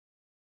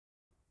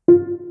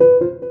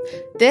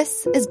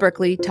This is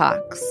Berkeley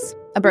Talks,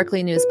 a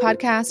Berkeley News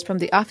podcast from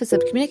the Office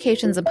of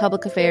Communications and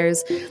Public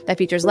Affairs that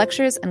features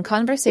lectures and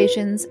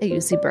conversations at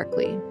UC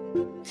Berkeley.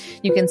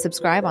 You can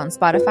subscribe on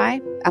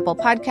Spotify, Apple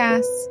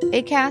Podcasts,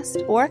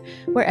 Acast, or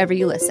wherever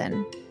you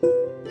listen.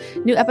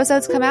 New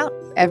episodes come out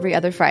every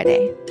other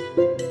Friday.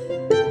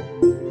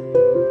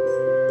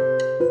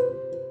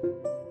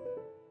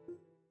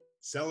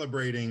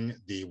 Celebrating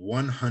the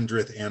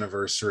 100th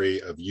anniversary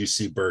of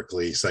UC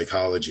Berkeley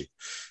Psychology.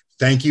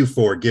 Thank you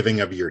for giving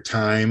of your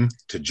time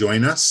to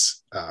join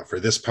us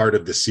for this part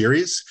of the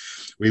series.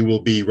 We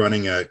will be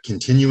running a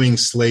continuing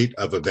slate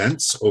of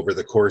events over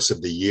the course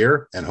of the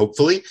year, and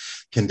hopefully,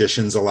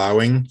 conditions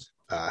allowing,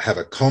 have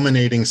a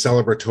culminating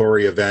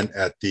celebratory event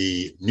at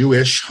the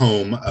newish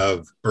home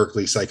of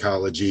Berkeley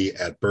Psychology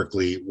at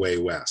Berkeley Way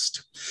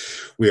West.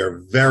 We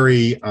are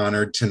very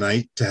honored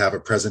tonight to have a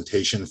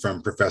presentation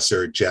from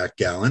Professor Jack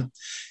Gallant.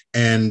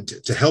 And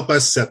to help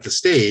us set the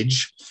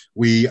stage,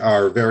 we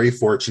are very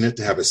fortunate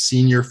to have a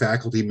senior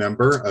faculty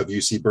member of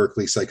UC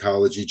Berkeley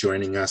Psychology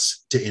joining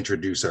us to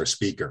introduce our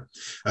speaker.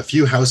 A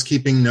few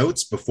housekeeping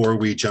notes before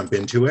we jump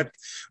into it.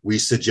 We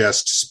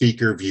suggest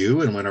speaker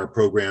view, and when our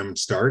program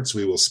starts,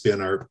 we will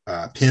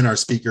pin our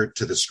speaker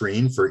to the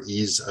screen for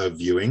ease of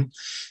viewing.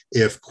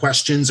 If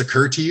questions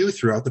occur to you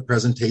throughout the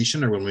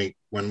presentation or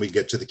when we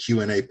get to the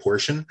Q&A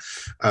portion,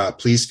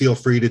 please feel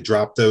free to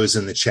drop those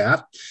in the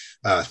chat.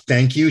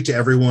 Thank you to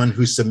everyone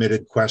who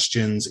submitted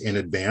questions in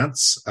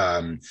advance.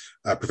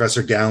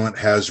 Professor Gallant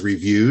has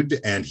reviewed,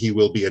 and he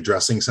will be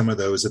addressing some of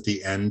those at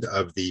the end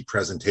of the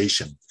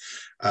presentation.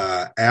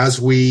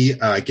 As we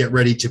get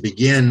ready to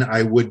begin,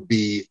 I would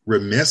be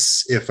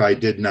remiss if I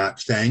did not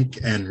thank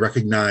and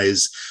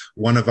recognize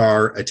one of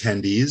our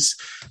attendees.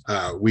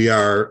 We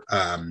are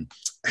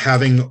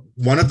having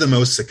one of the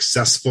most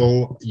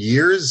successful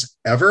years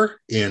ever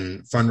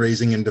in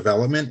fundraising and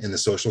development in the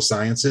social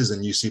sciences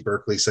and UC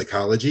Berkeley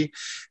Psychology.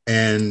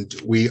 And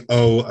we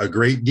owe a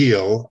great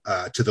deal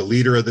to the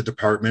leader of the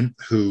department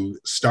who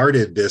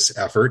started this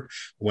effort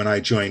when I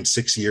joined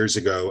 6 years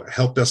ago,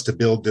 helped us to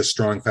build this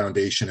strong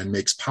foundation and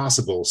makes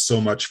possible so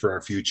much for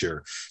our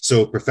future.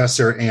 So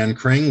Professor Anne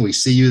Kring, we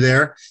see you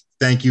there.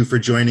 Thank you for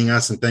joining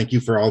us, and thank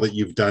you for all that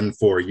you've done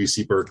for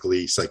UC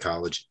Berkeley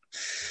Psychology.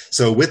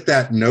 So with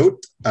that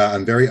note,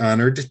 I'm very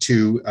honored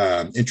to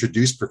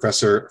introduce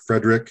Professor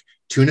Fredrik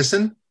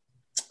Tunison.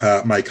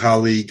 My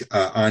colleague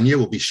Anya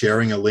will be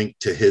sharing a link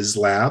to his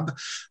lab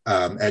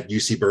at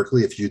UC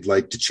Berkeley if you'd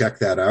like to check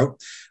that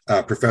out.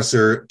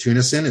 Professor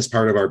Tunison is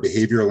part of our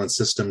Behavioral and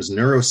Systems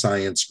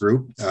Neuroscience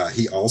group.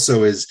 He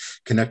also is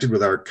connected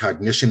with our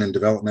Cognition and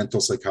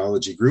Developmental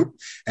Psychology group,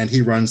 and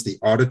he runs the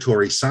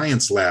Auditory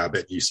Science Lab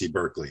at UC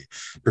Berkeley.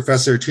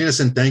 Professor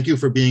Tunison, thank you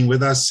for being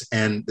with us,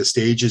 and the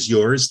stage is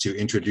yours to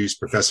introduce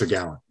Professor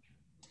Gallant.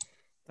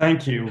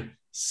 Thank you.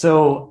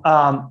 So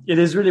it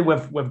is really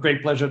with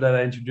great pleasure that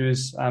I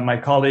introduce my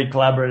colleague,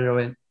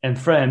 collaborator, and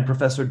friend,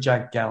 Professor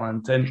Jack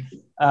Gallant. And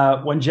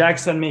when Jack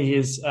sent me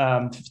his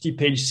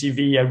 50-page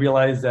CV, I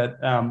realized that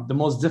the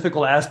most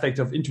difficult aspect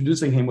of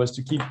introducing him was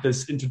to keep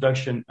this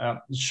introduction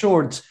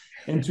short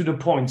and to the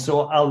point.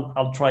 So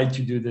I'll try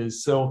to do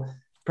this. So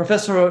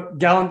Professor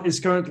Gallant is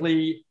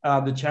currently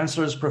the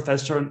Chancellor's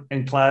Professor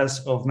in class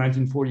of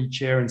 1940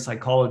 chair in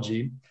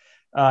psychology.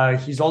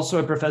 He's also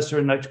a professor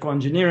in electrical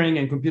engineering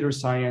and computer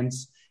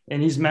science,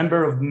 and he's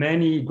member of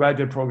many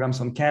graduate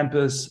programs on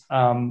campus,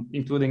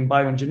 including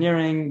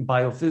bioengineering,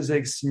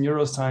 biophysics,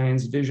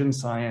 neuroscience, vision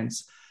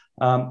science,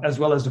 as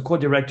well as the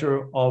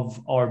co-director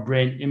of our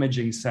Brain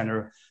Imaging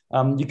Center.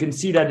 You can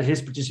see that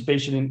his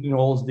participation in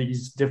all of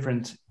these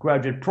different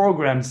graduate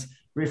programs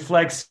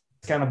reflects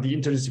kind of the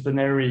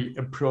interdisciplinary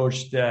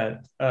approach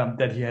that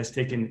he has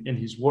taken in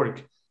his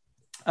work.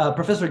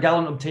 Professor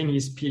Gallant obtained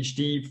his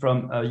PhD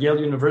from Yale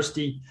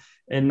University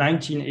in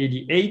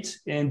 1988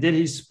 and did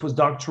his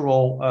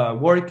postdoctoral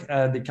work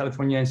at the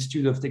California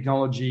Institute of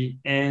Technology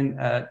and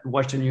at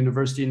Washington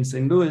University in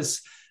St.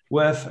 Louis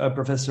with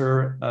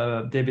Professor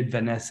David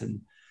Van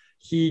Essen.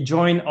 He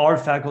joined our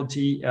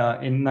faculty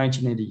in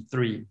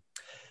 1983.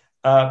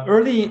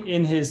 Early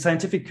in his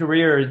scientific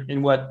career,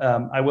 in what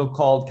I will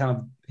call kind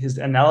of his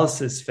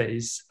analysis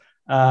phase,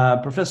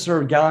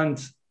 Professor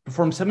Gallant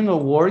performed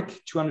seminal work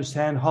to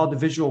understand how the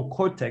visual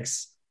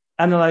cortex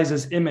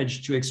analyzes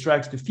image to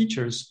extract the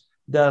features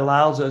that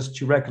allows us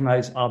to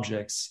recognize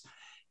objects.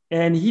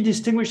 And he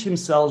distinguished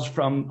himself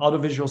from other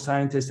visual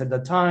scientists at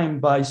that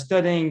time by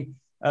studying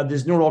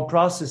this neural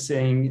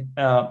processing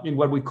in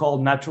what we call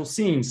natural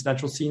scenes.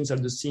 Natural scenes are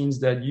the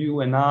scenes that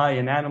you and I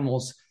and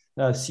animals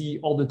see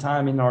all the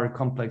time in our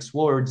complex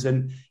worlds.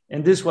 And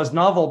this was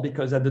novel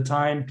because at the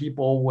time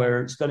people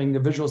were studying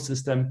the visual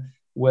system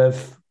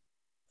with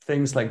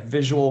things like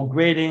visual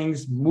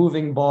gratings,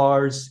 moving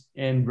bars,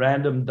 and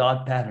random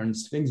dot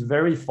patterns, things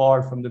very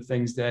far from the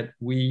things that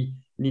we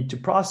need to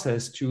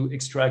process to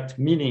extract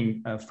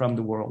meaning from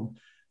the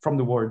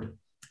word.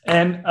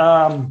 And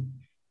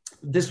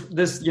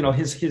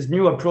his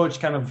new approach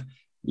kind of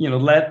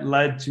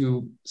led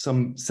to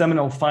some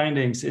seminal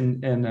findings in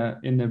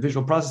the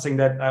visual processing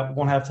that I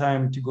won't have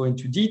time to go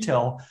into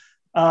detail.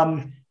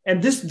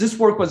 And this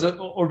work was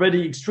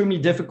already extremely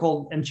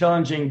difficult and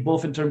challenging,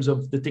 both in terms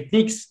of the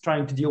techniques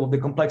trying to deal with the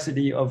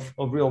complexity of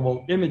real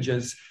world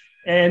images.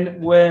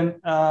 And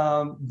when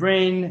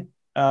brain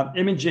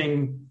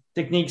imaging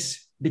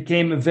techniques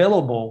became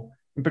available,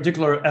 in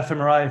particular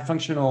fMRI,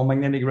 functional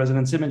magnetic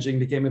resonance imaging,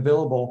 became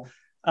available,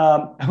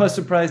 I was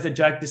surprised that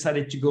Jack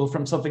decided to go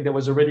from something that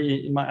was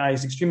already, in my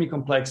eyes, extremely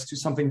complex to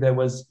something that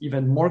was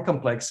even more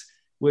complex,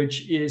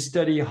 which is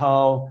study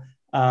how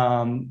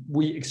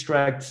we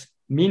extract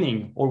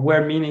meaning, or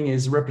where meaning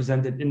is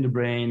represented in the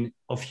brain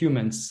of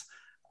humans.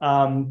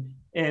 And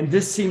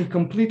this seemed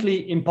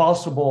completely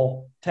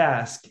impossible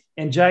task.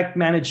 And Jack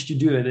managed to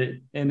do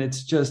it. And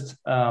it's just,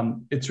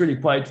 it's really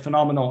quite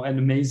phenomenal and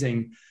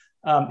amazing.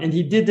 And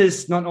he did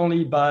this not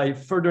only by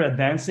further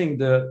advancing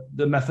the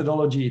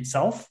methodology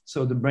itself,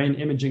 so the brain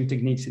imaging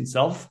techniques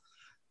itself,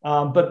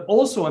 but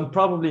also, and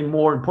probably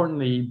more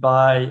importantly,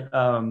 by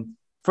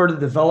further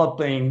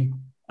developing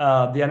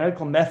the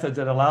analytical method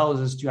that allows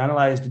us to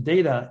analyze the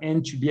data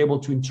and to be able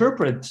to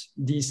interpret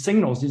these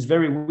signals, these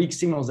very weak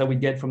signals that we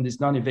get from these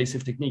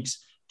non-invasive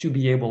techniques, to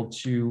be able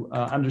to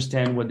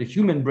understand what the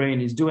human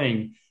brain is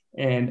doing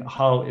and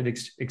how it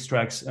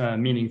extracts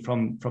meaning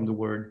from the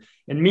word.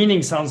 And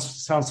meaning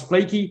sounds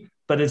flaky,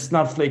 but it's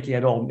not flaky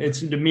at all.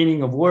 It's the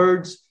meaning of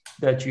words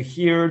that you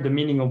hear, the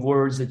meaning of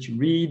words that you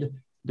read,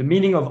 the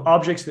meaning of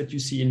objects that you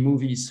see in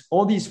movies,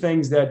 all these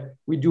things that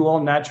we do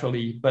all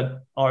naturally,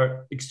 but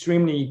are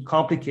extremely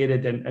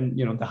complicated, and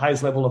the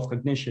highest level of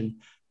cognition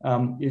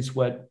is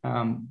what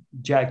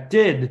Jack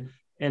did,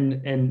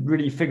 and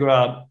really figure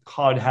out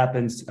how it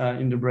happens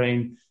in the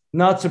brain.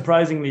 Not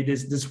surprisingly,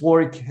 this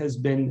work has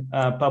been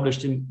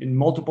published in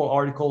multiple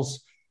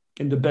articles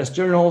in the best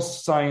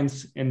journals,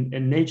 Science and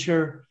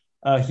Nature.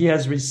 He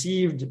has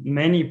received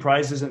many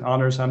prizes and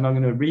honors. I'm not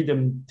going to read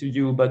them to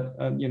you, but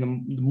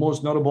the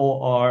most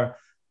notable are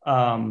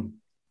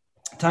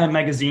Time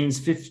Magazine's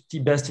 50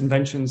 Best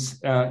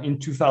Inventions in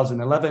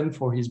 2011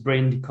 for his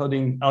brain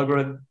decoding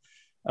algorithm.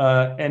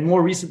 And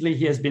more recently,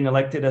 he has been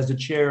elected as the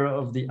chair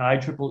of the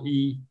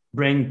IEEE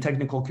Brain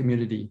Technical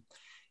Community.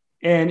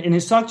 And in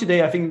his talk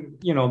today, I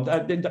think,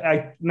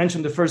 I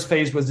mentioned the first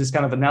phase was this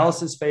kind of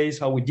analysis phase,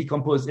 how we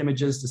decompose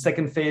images. The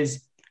second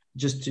phase,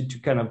 just to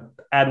kind of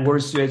add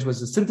words to it,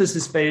 was the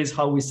synthesis phase,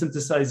 how we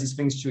synthesize these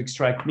things to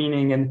extract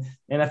meaning. And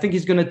I think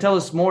he's going to tell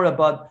us more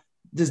about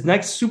this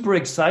next super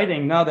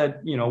exciting, now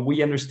that,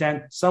 we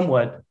understand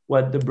somewhat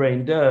what the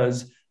brain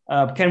does.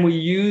 Can we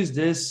use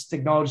this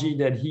technology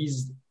that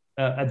he's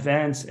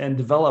advanced and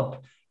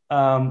developed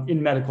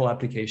in medical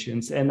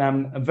applications? And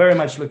I'm very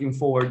much looking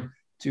forward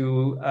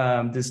to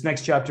this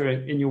next chapter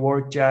in your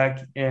work,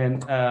 Jack,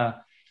 and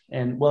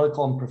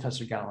welcome,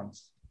 Professor Gallant.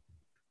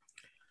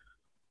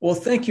 Well,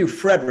 thank you,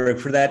 Frederick,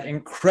 for that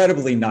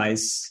incredibly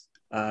nice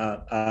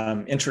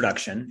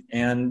introduction.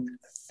 And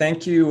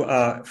thank you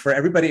for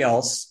everybody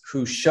else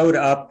who showed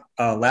up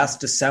last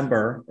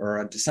December,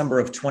 or December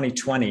of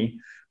 2020,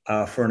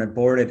 for an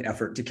aborted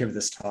effort to give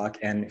this talk,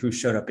 and who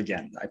showed up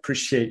again. I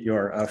appreciate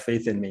your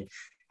faith in me,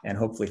 and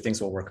hopefully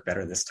things will work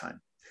better this time.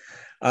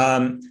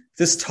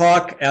 This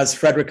talk, as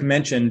Frederick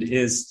mentioned,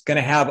 is going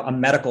to have a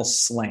medical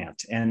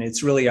slant, and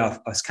it's really a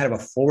kind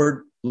of a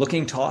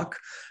forward-looking talk.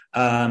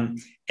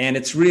 And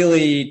it's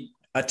really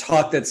a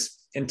talk that's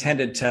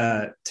intended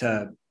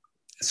to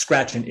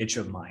scratch an itch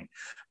of mine.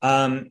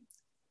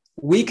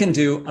 We can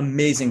do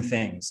amazing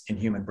things in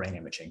human brain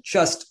imaging,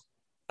 just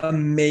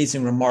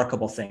amazing,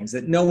 remarkable things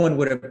that no one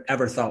would have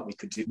ever thought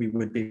we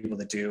would be able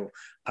to do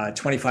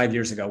 25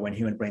 years ago when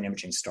human brain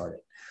imaging started.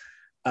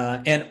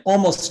 And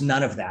almost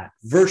none of that,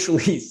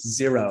 virtually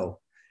 0%,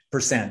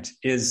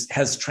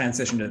 has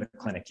transitioned to the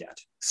clinic yet.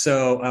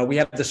 So we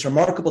have this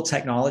remarkable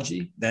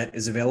technology that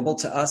is available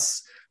to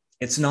us.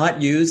 It's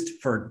not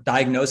used for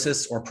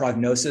diagnosis or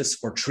prognosis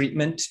or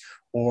treatment,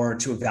 or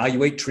to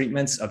evaluate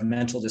treatments of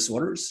mental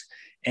disorders.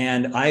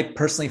 And I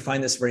personally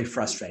find this very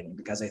frustrating,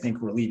 because I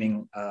think we're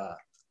leaving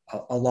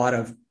a lot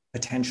of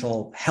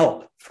potential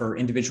help for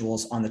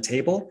individuals on the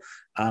table.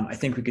 I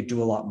think we could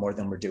do a lot more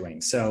than we're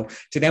doing. So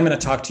today I'm going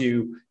to talk to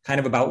you kind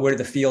of about where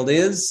the field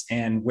is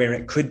and where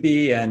it could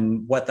be,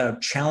 and what the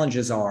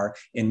challenges are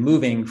in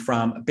moving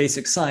from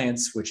basic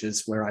science, which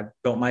is where I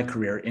built my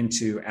career,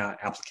 into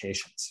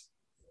applications.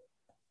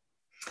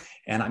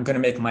 And I'm going to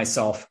make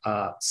myself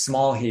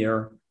small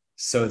here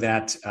so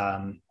that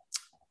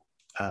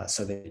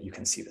you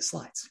can see the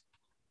slides.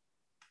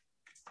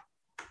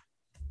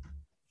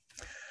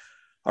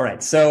 All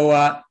right,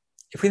 so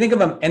if we think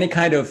of any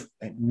kind of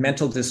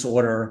mental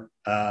disorder,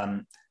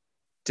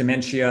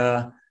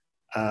 dementia,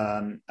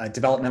 a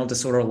developmental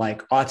disorder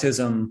like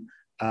autism,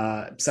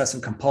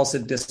 obsessive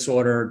compulsive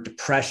disorder,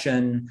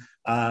 depression,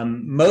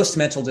 most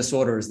mental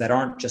disorders that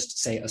aren't just,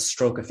 say, a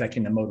stroke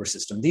affecting the motor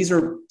system, these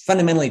are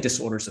fundamentally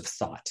disorders of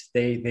thought.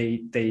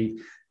 They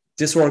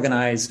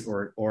disorganize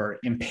or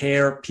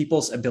impair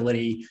people's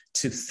ability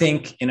to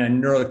think in a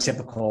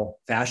neurotypical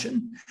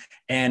fashion,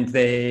 and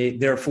they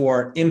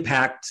therefore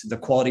impact the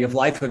quality of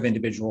life of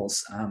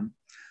individuals,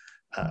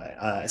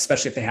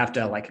 especially if they have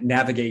to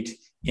navigate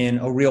in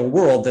a real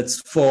world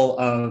that's full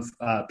of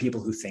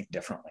people who think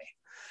differently.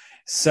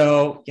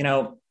 So,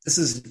 this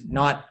is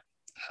not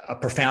a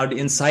profound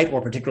insight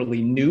or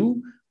particularly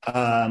new.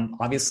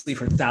 Obviously,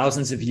 for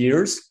thousands of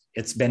years,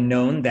 it's been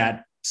known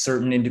that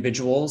certain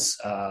individuals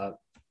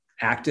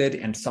acted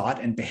and thought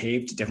and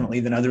behaved differently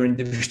than other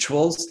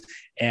individuals.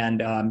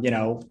 And,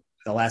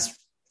 the last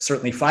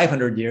certainly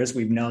 500 years,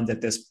 we've known that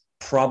this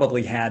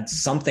probably had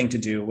something to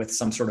do with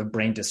some sort of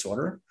brain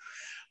disorder.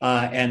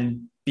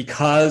 And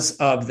because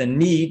of the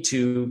need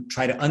to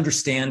try to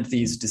understand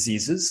these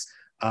diseases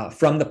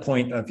from the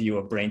point of view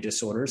of brain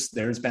disorders,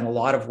 there's been a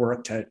lot of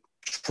work to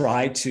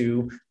try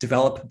to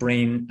develop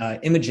brain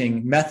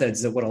imaging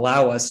methods that would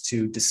allow us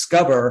to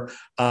discover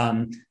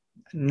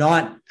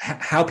not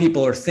how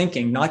people are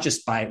thinking, not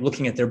just by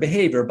looking at their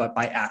behavior, but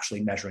by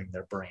actually measuring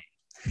their brain.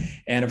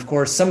 And of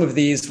course, some of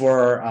these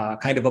were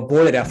kind of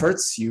aborted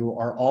efforts. You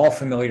are all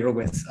familiar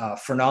with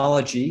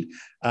phrenology,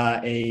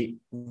 a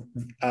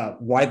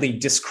widely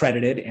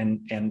discredited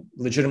and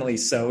legitimately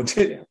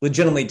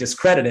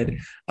discredited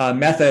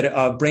method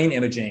of brain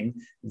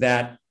imaging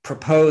that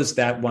proposed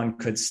that one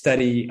could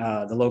study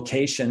the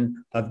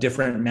location of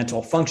different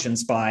mental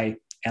functions by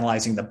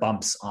analyzing the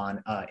bumps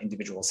on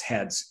individuals'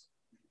 heads.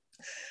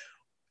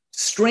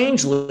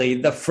 Strangely,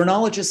 the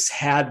phrenologists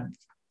had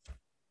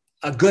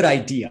a good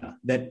idea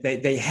that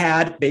they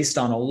had, based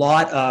on a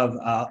lot of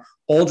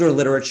older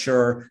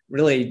literature,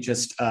 really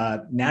just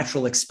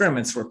natural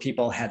experiments where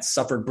people had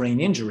suffered brain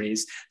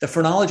injuries. The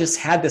phrenologists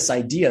had this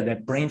idea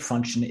that brain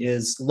function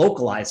is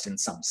localized in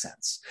some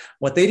sense.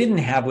 What they didn't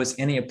have was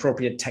any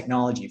appropriate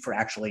technology for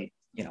actually,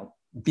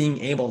 being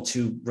able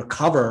to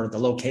recover the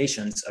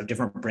locations of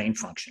different brain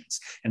functions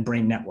and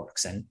brain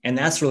networks. And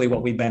that's really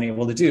what we've been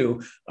able to do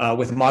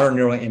with modern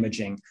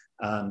neuroimaging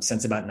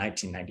since about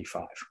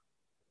 1995.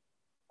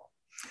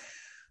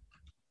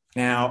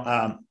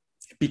 Now,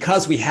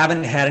 because we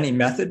haven't had any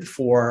method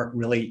for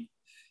really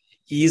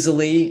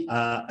easily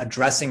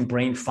addressing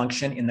brain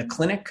function in the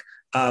clinic,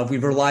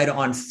 we've relied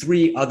on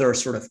three other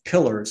sort of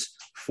pillars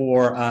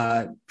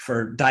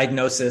for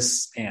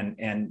diagnosis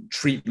and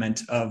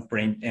treatment of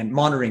brain and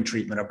monitoring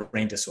treatment of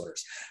brain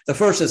disorders. The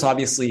first is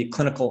obviously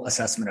clinical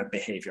assessment of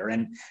behavior,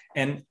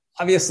 and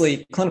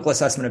obviously clinical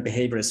assessment of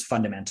behavior is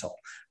fundamental.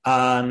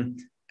 All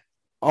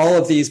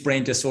of these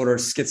brain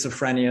disorders,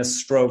 schizophrenia,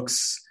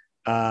 strokes,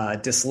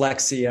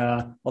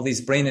 dyslexia, all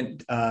these brain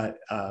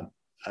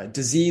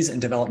disease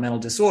and developmental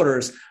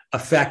disorders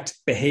affect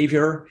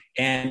behavior.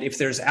 And if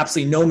there's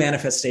absolutely no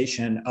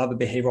manifestation of a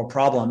behavioral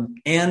problem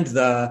and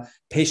the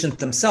patient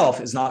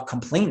themselves is not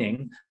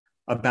complaining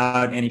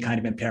about any kind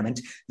of impairment,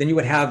 then you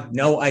would have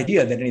no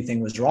idea that anything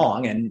was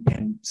wrong.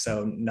 And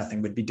so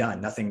nothing would be done.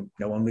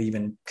 No one would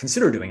even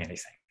consider doing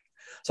anything.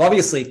 So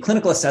obviously,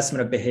 clinical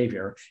assessment of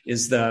behavior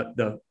is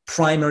the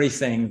primary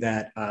thing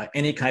that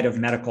any kind of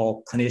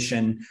medical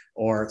clinician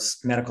or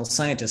medical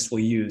scientist will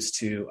use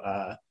to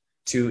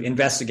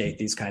investigate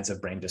these kinds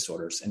of brain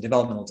disorders and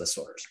developmental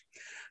disorders.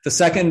 The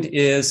second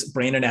is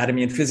brain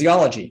anatomy and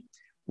physiology.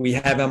 We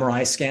have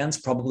MRI scans.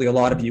 Probably a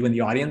lot of you in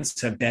the audience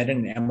have been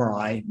in an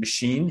MRI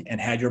machine and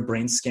had your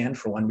brain scanned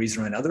for one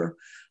reason or another.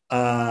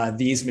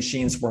 These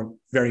machines work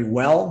very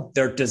well.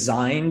 They're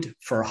designed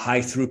for high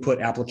throughput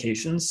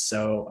applications.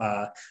 So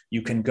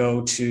you can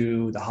go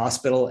to the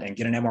hospital and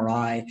get an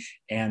MRI,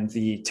 and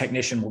the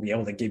technician will be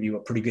able to give you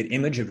a pretty good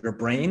image of your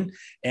brain.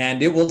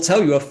 And it will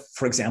tell you if,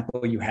 for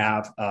example, you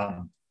have,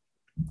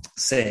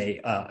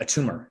 say, a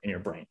tumor in your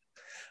brain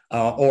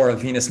or a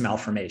venous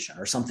malformation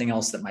or something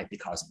else that might be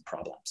causing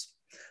problems.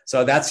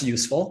 So that's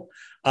useful.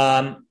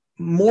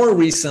 More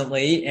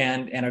recently,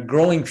 and a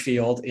growing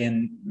field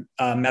in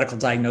medical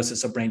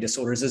diagnosis of brain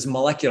disorders is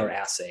molecular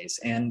assays.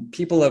 And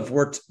people have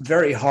worked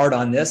very hard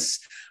on this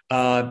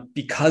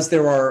because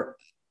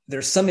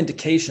there's some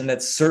indication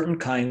that certain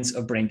kinds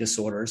of brain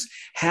disorders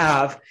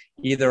have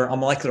either a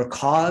molecular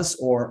cause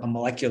or a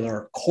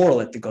molecular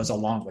correlate that goes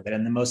along with it.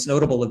 And the most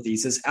notable of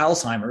these is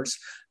Alzheimer's.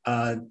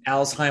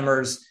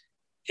 Alzheimer's,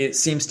 it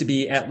seems to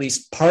be at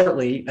least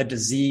partly a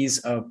disease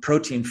of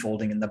protein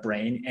folding in the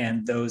brain,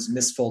 and those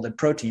misfolded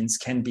proteins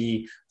can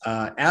be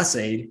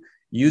assayed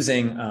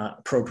using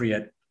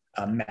appropriate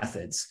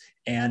methods.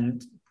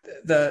 And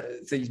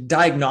the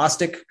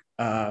diagnostic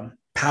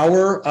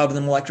power of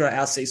the molecular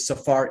assays so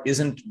far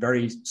isn't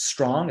very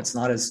strong. It's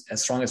not as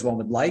strong as one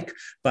would like,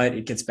 but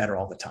it gets better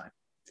all the time.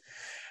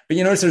 But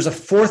you notice there's a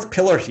fourth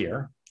pillar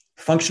here,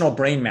 functional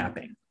brain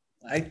mapping.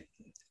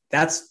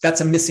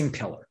 That's a missing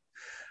pillar.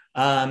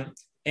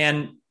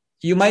 And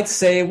you might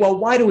say, well,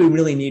 why do we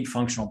really need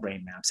functional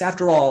brain maps?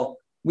 After all,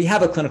 we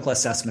have a clinical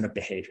assessment of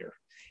behavior.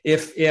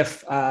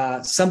 If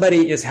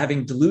somebody is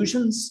having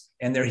delusions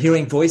and they're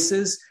hearing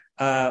voices,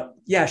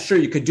 yeah, sure,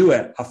 you could do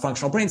a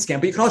functional brain scan,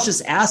 but you can also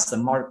just ask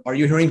them, are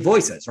you hearing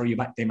voices? Or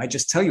they might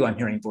just tell you, I'm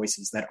hearing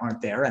voices that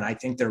aren't there, and I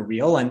think they're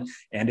real, and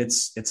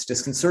it's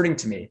disconcerting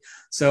to me.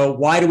 So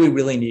why do we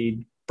really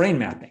need brain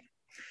mapping?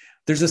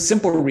 There's a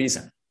simple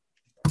reason.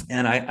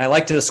 And I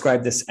like to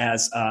describe this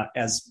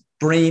as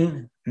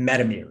brain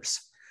metameres.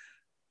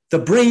 The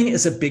brain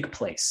is a big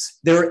place.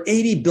 There are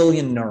 80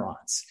 billion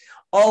neurons.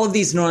 all of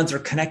these neurons are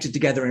connected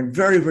together in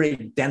very, very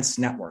dense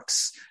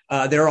networks.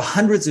 There are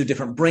hundreds of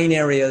different brain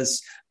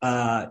areas.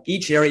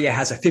 Each area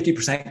has a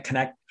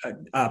 50%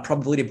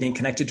 probability of being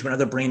connected to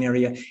another brain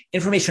area.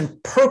 Information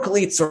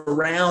percolates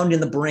around in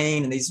the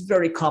brain in these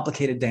very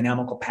complicated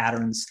dynamical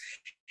patterns,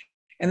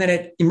 and then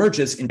it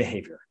emerges in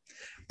behavior.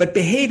 But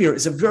behavior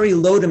is a very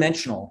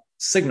low-dimensional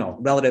signal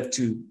relative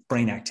to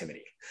brain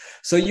activity.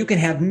 So you can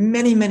have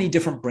many, many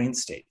different brain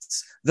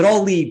states that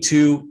all lead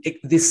to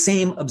the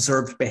same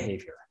observed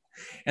behavior.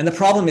 And the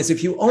problem is,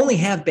 if you only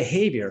have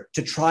behavior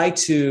to try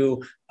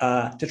to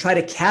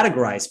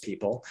categorize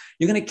people,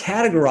 you're going to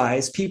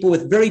categorize people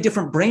with very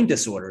different brain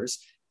disorders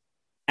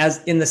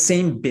as in the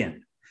same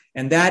bin.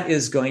 And that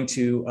is going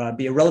to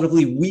be a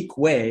relatively weak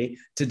way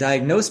to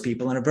diagnose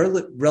people and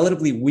a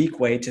relatively weak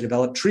way to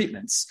develop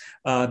treatments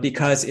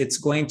because it's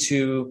going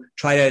to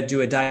try to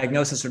do a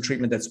diagnosis or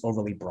treatment that's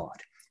overly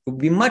broad. It would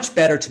be much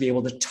better to be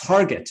able to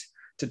target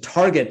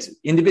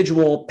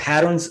individual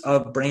patterns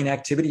of brain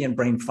activity and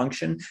brain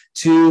function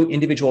to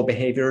individual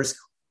behaviors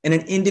in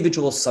an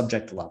individual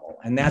subject level.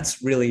 And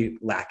that's really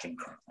lacking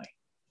currently.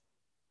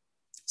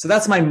 So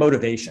that's my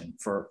motivation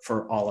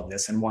for all of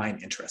this and why I'm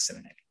interested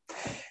in it.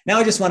 Now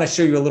I just want to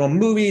show you a little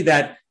movie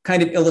that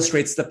kind of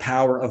illustrates the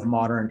power of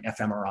modern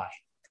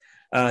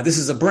fMRI. This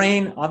is a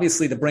brain.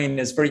 Obviously, the brain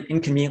is very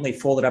inconveniently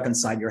folded up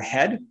inside your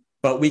head,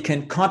 but we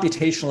can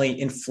computationally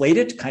inflate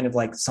it, kind of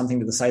like something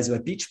to the size of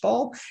a beach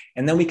ball,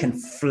 and then we can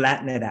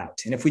flatten it out.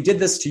 And if we did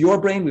this to your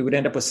brain, we would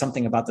end up with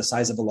something about the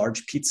size of a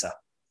large pizza.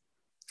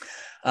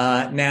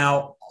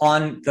 Now,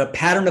 on the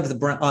pattern of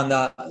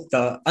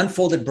the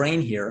unfolded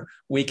brain here,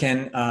 we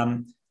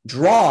can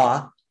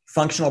draw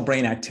functional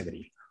brain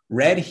activity.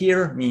 Red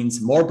here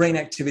means more brain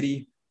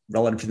activity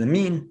relative to the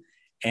mean,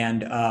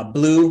 and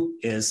blue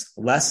is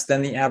less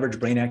than the average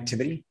brain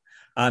activity.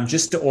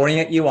 Just to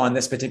orient you on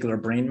this particular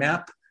brain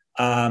map,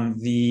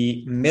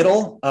 the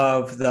middle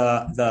of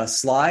the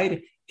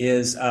slide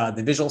is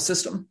the visual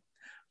system.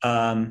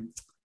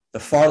 The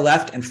far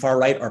left and far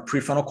right are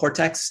prefrontal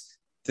cortex.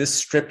 This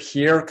strip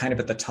here, kind of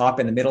at the top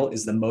in the middle,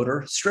 is the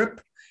motor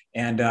strip.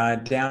 And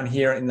down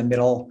here in the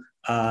middle,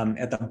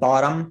 at the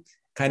bottom,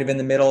 kind of in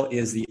the middle,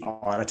 is the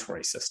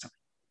auditory system.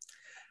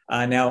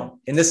 Now,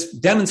 in this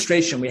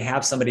demonstration, we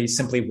have somebody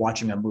simply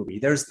watching a movie.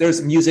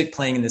 There's music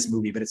playing in this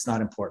movie, but it's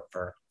not important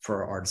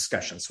for our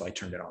discussion, so I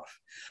turned it off.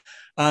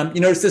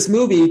 You notice this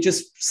movie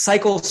just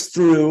cycles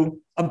through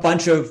a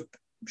bunch of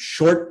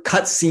short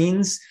cut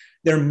scenes.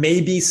 There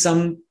may be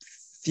some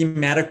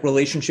thematic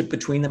relationship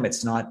between them.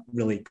 It's not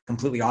really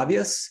completely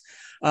obvious.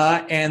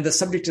 And the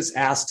subject is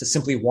asked to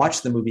simply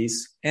watch the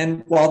movies.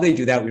 And while they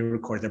do that, we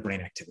record their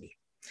brain activity.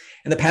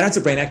 And the patterns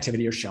of brain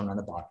activity are shown on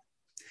the bottom.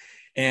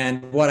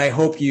 And what I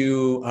hope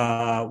you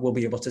will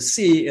be able to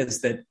see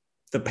is that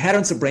the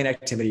patterns of brain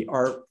activity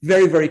are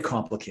very, very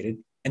complicated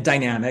and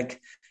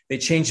dynamic. They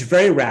change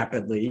very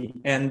rapidly,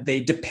 and they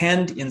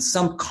depend in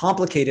some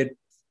complicated,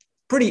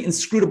 pretty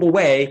inscrutable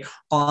way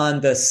on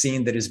the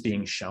scene that is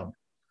being shown.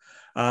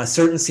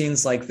 Certain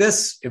scenes like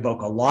this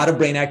evoke a lot of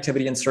brain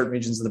activity in certain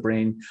regions of the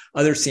brain.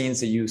 Other scenes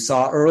that you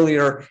saw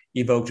earlier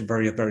evoked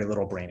very, very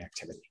little brain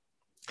activity.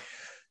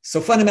 So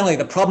fundamentally,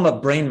 the problem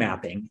of brain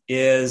mapping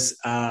is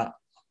a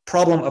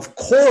problem of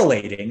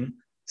correlating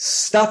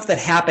stuff that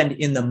happened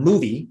in the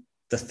movie,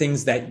 the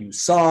things that you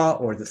saw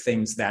or the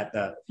things that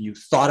you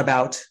thought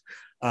about.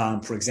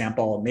 For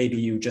example, maybe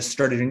you just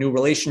started a new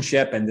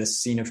relationship and this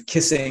scene of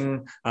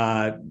kissing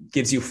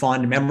gives you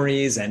fond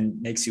memories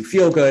and makes you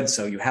feel good.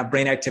 So you have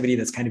brain activity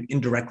that's kind of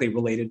indirectly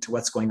related to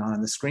what's going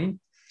on the screen.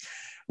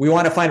 We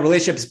want to find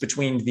relationships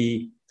between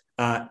the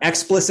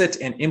explicit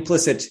and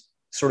implicit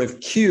sort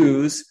of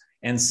cues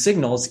and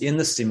signals in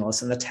the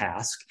stimulus and the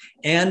task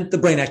and the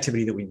brain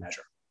activity that we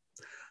measure.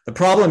 The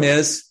problem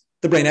is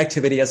the brain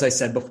activity, as I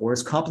said before,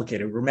 is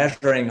complicated. We're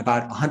measuring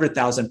about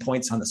 100,000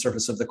 points on the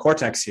surface of the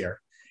cortex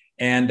here.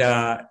 And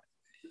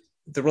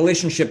the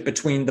relationship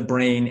between the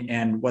brain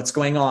and what's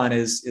going on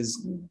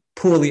is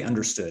poorly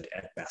understood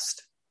at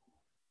best.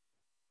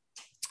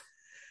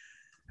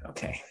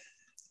 Okay.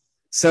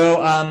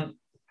 So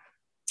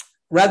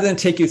rather than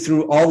take you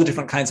through all the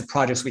different kinds of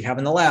projects we have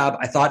in the lab,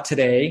 I thought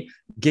today,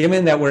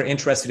 given that we're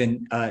interested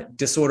in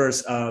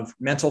disorders of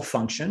mental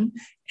function,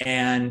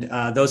 and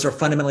those are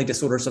fundamentally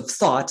disorders of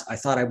thought, I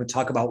thought I would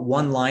talk about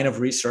one line of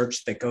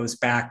research that goes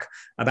back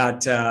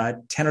about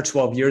 10 or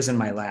 12 years in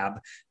my lab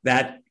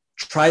that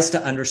tries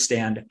to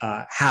understand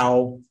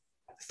how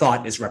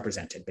thought is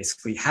represented.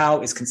 Basically,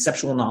 how is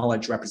conceptual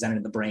knowledge represented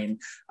in the brain?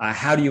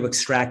 How do you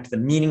extract the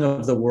meaning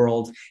of the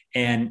world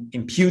and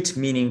impute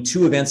meaning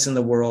to events in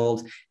the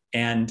world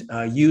and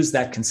use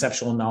that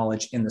conceptual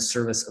knowledge in the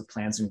service of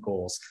plans and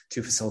goals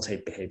to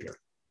facilitate behavior?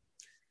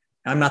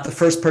 I'm not the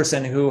first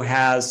person who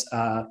has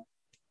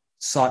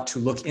sought to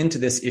look into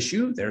this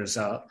issue. There's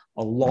a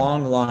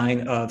long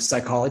line of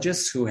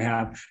psychologists who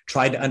have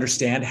tried to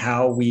understand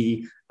how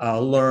we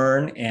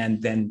learn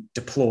and then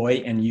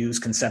deploy and use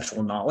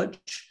conceptual knowledge.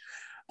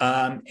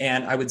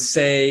 And I would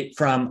say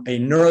from a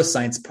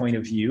neuroscience point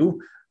of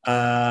view,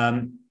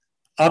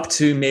 up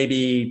to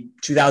maybe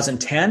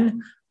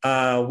 2010,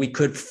 we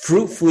could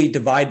fruitfully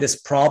divide this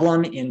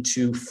problem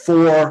into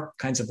 4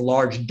 kinds of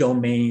large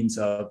domains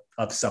of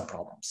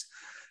subproblems,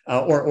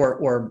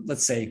 or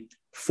let's say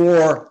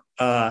 4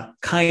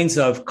 kinds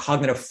of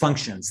cognitive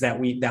functions that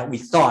we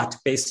thought,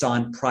 based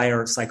on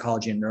prior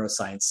psychology and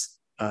neuroscience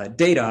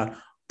data,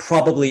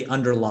 probably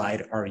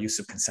underlied our use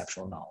of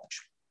conceptual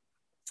knowledge.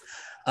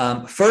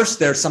 First,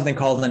 there's something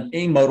called an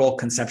amodal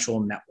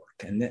conceptual network,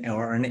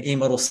 or an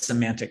amodal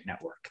semantic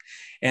network.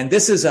 And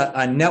this is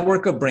a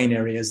network of brain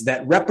areas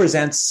that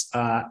represents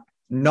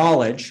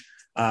knowledge,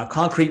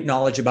 concrete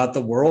knowledge about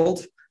the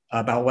world,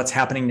 about what's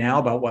happening now,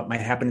 about what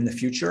might happen in the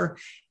future,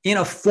 in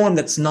a form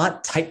that's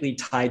not tightly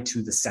tied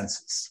to the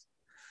senses.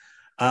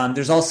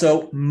 There's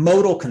also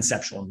modal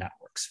conceptual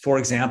networks. For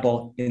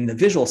example, in the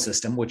visual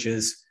system, which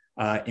is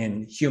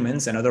in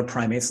humans and other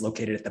primates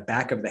located at the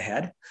back of the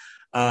head,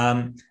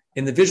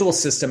 in the visual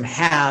system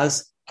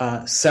has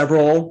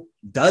several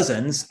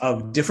dozens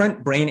of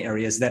different brain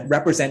areas that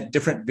represent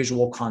different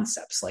visual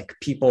concepts, like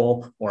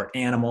people or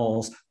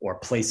animals or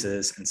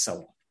places and so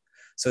on.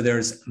 So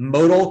there's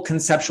modal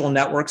conceptual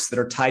networks that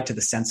are tied to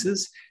the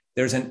senses.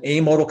 There's an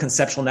amodal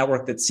conceptual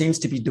network that seems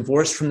to be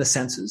divorced from the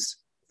senses.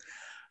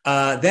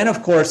 Then,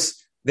 of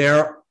course,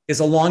 there is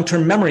a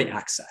long-term memory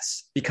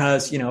access,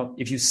 because,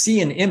 if you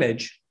see an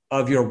image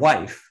of your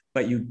wife,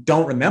 but you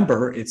don't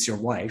remember it's your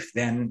wife,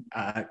 then,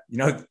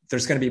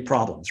 there's going to be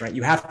problems, right?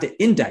 You have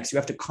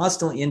to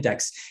constantly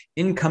index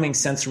incoming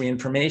sensory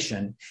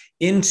information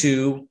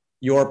into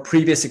your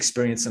previous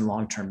experience in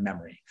long-term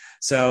memory.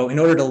 So in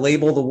order to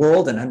label the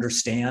world and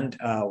understand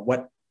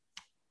what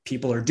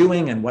people are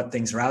doing and what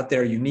things are out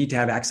there, you need to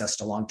have access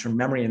to long-term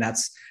memory. And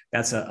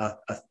that's a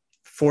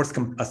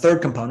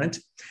third component.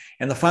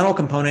 And the final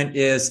component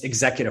is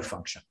executive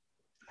function.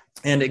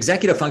 And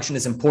executive function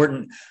is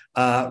important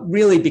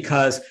really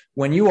because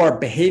when you are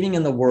behaving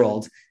in the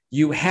world,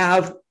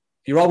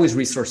 you're always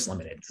resource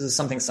limited. This is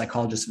something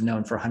psychologists have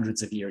known for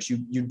hundreds of years.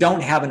 You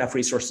don't have enough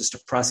resources to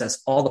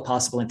process all the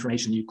possible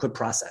information you could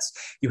process.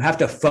 You have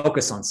to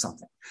focus on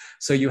something.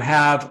 So you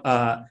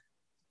have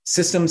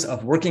systems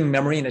of working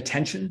memory and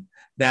attention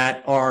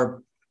that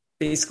are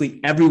basically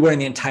everywhere in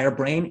the entire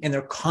brain, and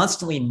they're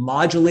constantly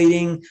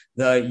modulating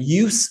the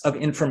use of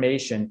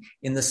information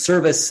in the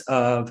service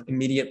of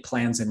immediate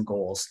plans and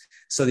goals,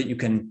 so that you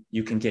can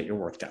get your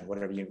work done,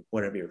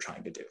 whatever you're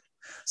trying to do.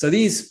 So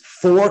these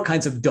 4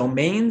 kinds of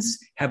domains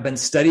have been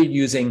studied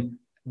using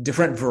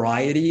different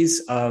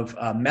varieties of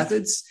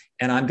methods,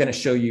 and I'm going to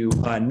show you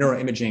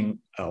neuroimaging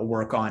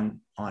work on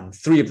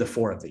 3 of the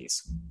 4 of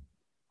these.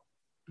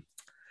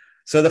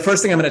 So the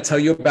first thing I'm going to tell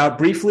you about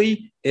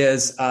briefly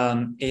is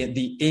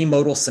the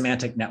amodal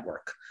semantic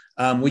network.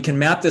 We can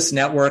map this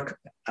network.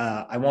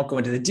 I won't go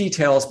into the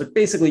details, but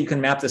basically you can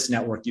map this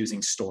network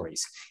using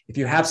stories. If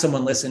you have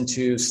someone listen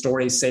to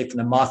stories, say from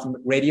the Moth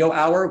Radio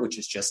Hour, which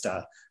is just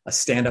a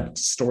stand-up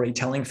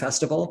storytelling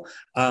festival,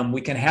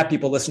 we can have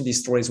people listen to these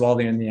stories while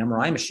they're in the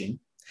MRI machine.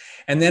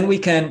 And then we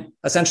can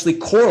essentially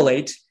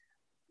correlate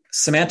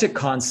semantic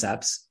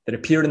concepts that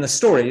appeared in the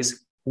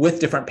stories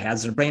with different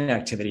paths of brain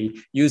activity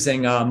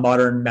using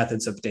modern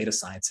methods of data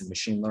science and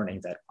machine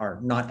learning that are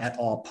not at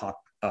all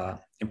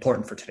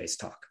important for today's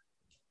talk.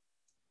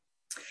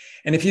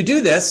 And if you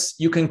do this,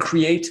 you can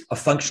create a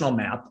functional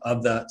map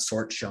of the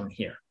sort shown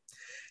here.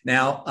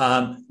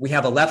 Now, we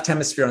have a left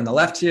hemisphere on the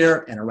left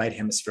here and a right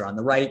hemisphere on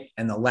the right,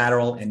 and the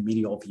lateral and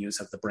medial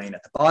views of the brain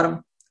at the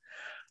bottom.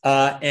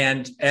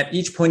 And at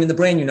each point in the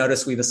brain, you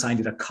notice we've assigned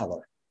it a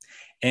color.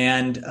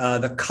 And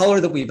the color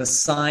that we've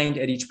assigned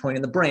at each point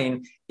in the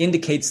brain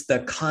indicates the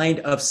kind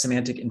of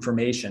semantic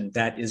information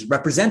that is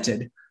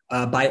represented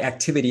by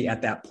activity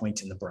at that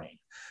point in the brain.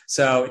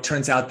 So it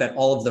turns out that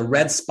all of the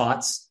red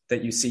spots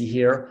that you see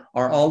here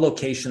are all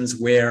locations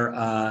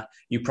where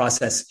you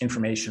process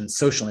information,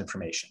 social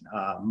information,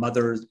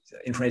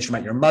 information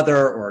about your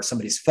mother or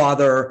somebody's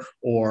father,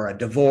 or a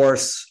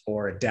divorce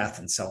or a death,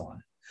 and so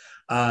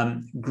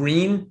on.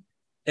 Green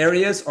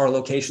areas are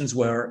locations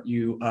where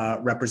you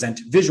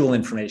represent visual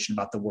information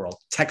about the world,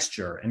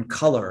 texture and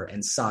color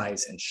and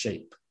size and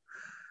shape.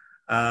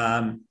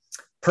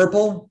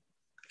 Purple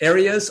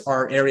areas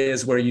are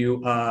areas where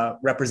you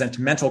represent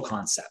mental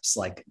concepts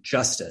like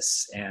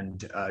justice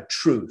and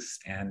truth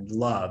and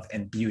love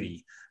and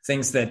beauty,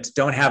 things that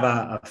don't have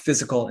a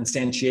physical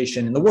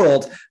instantiation in the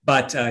world,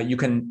 but you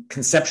can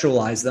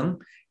conceptualize them,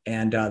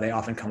 and they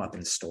often come up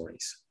in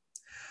stories.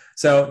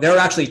 So there are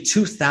actually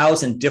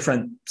 2,000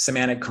 different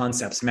semantic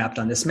concepts mapped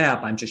on this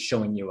map. I'm just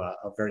showing you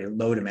a very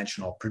low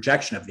dimensional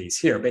projection of these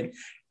here. But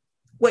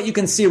what you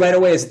can see right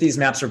away is that these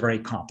maps are very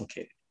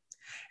complicated.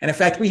 And in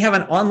fact, we have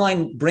an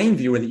online brain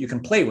viewer that you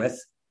can play with.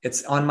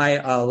 It's on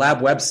my lab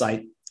website.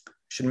 I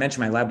should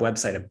mention my lab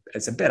website.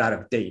 It's a bit out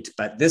of date,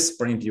 but this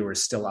brain viewer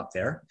is still up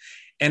there.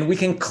 And we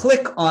can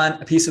click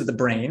on a piece of the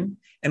brain,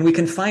 and we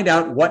can find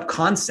out what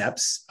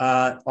concepts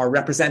are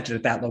represented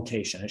at that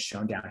location, as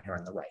shown down here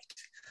on the right.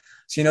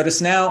 So you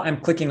notice now I'm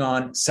clicking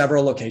on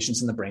several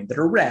locations in the brain that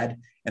are red,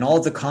 and all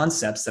of the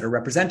concepts that are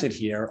represented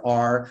here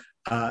are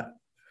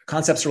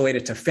concepts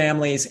related to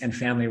families and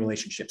family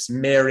relationships,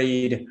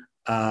 married,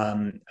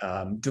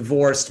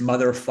 divorced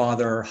mother,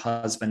 father,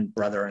 husband,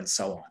 brother, and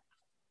so on.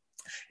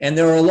 And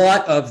there are a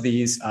lot of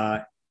these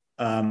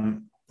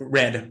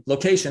red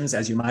locations,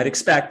 as you might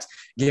expect,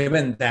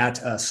 given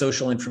that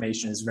social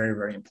information is very,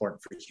 very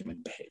important for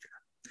human behavior.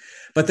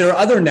 But there are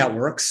other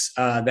networks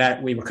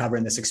that we recover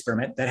in this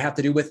experiment that have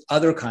to do with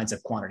other kinds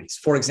of quantities.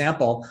 For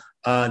example,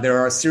 there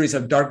are a series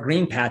of dark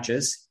green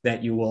patches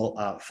that you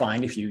will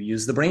find if you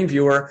use the Brain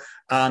Viewer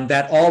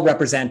that all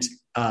represent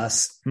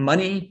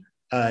money,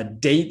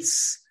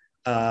 dates,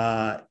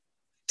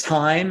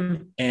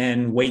 time,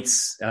 and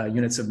weights,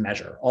 units of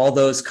measure. All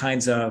those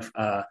kinds of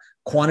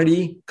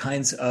quantity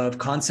kinds of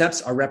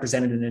concepts are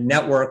represented in a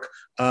network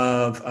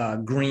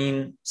of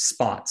green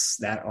spots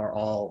that are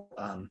all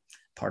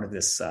part of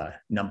this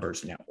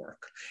numbers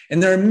network.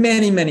 And there are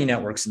many, many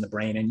networks in the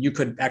brain, and you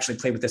could actually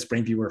play with this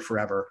Brain Viewer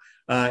forever.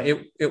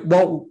 It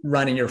won't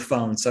run in your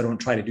phone, so don't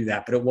try to do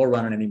that, but it will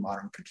run on any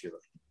modern computer.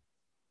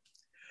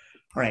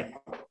 All right.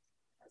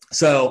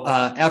 So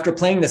after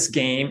playing this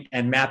game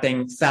and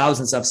mapping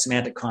thousands of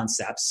semantic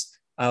concepts,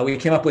 we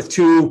came up with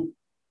two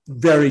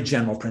very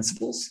general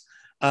principles.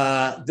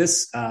 And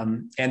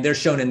they're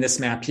shown in this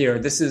map here.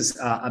 This is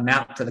a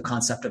map for the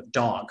concept of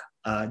dog,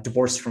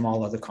 divorced from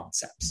all other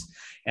concepts.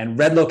 And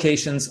red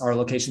locations are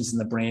locations in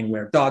the brain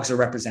where dogs are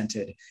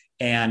represented.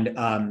 And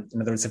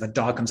in other words, if a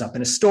dog comes up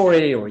in a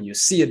story or you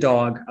see a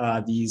dog,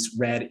 these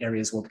red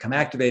areas will become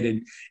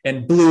activated.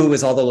 And blue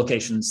is all the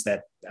locations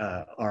that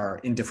are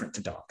indifferent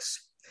to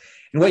dogs.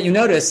 And what you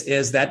notice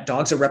is that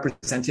dogs are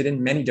represented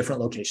in many different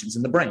locations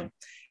in the brain.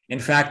 In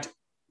fact,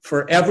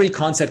 for every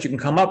concept you can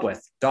come up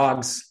with,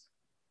 dogs,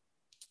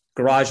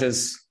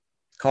 garages,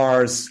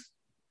 cars,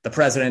 the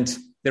president,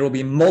 there will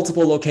be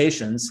multiple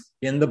locations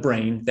in the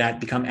brain that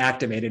become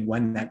activated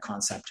when that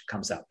concept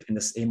comes up in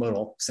this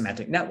amodal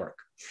semantic network.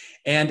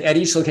 And at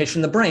each location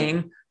in the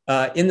brain,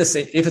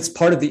 if it's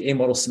part of the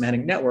amodal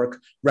semantic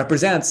network,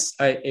 represents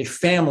a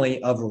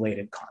family of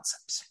related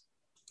concepts.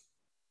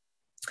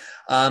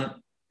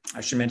 I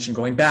should mention,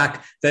 going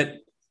back, that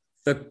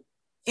the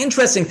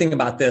interesting thing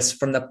about this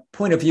from the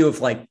point of view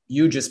of like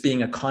you just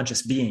being a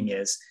conscious being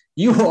is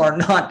you are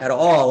not at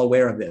all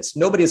aware of this.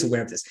 Nobody is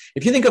aware of this.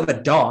 If you think of a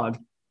dog,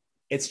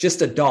 it's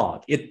just a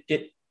dog.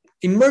 It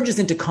emerges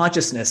into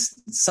consciousness,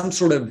 some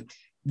sort of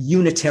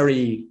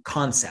unitary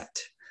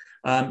concept.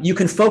 You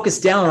can focus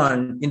down on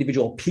an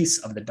individual piece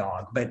of the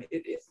dog, but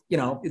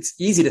it's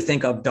easy to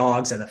think of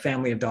dogs and the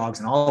family of dogs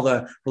and all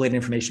the related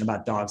information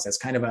about dogs as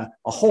kind of a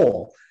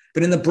whole.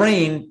 But in the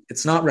brain,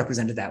 it's not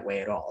represented that way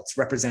at all. It's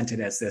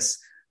represented as this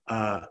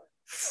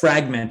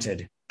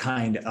fragmented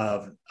kind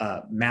of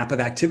map of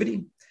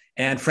activity.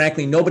 And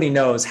frankly, nobody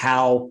knows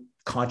how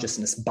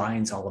consciousness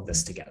binds all of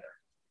this together.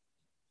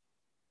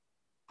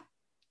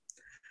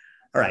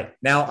 All right.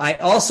 Now, I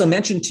also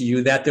mentioned to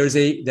you that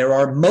there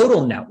are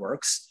modal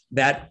networks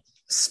that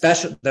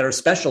are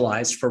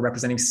specialized for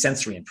representing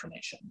sensory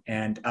information.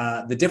 And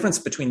the difference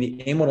between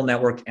the amodal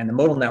network and the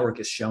modal network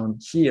is shown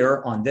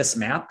here on this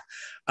map.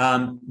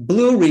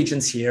 Blue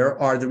regions here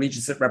are the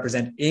regions that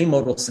represent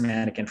amodal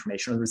semantic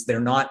information. In other words,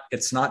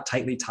 it's not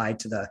tightly tied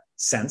to the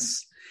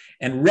sense.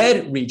 And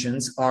red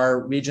regions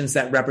are regions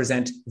that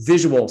represent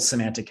visual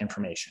semantic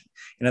information.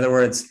 In other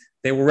words,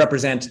 they will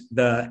represent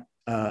the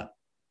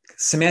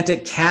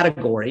semantic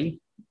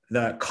category,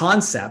 the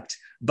concept,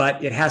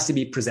 but it has to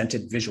be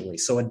presented visually.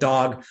 So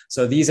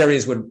these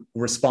areas would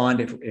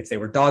respond if they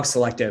were dog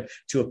selective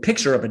to a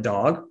picture of a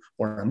dog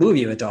or a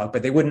movie of a dog,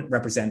 but they wouldn't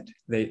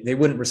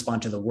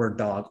respond to the word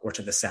dog or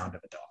to the sound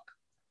of a dog.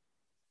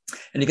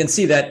 And you can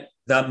see that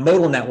the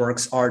modal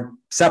networks are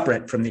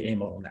separate from the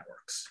amodal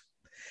networks.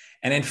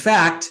 And in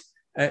fact,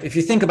 if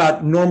you think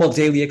about normal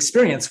daily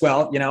experience,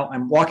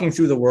 I'm walking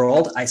through the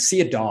world, I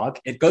see a dog,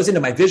 it goes into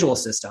my visual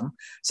system.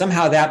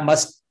 Somehow that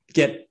must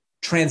get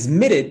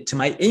transmitted to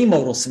my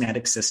amodal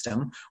semantic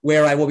system,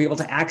 where I will be able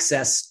to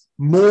access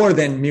more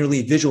than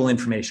merely visual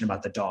information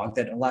about the dog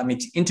that allow me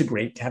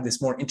to have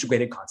this more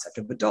integrated concept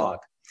of the dog.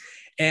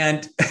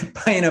 And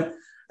by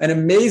an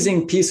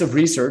amazing piece of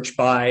research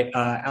by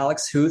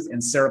Alex Huth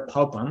and Sarah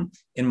Popham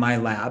in my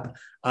lab,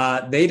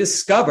 they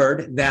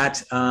discovered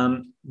that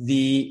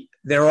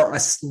there are a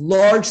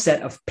large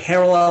set of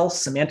parallel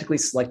semantically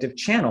selective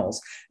channels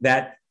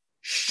that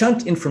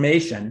shunt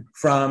information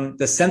from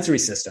the sensory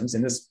systems,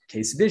 in this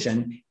case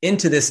vision,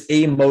 into this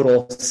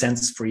amodal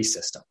sense-free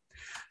system.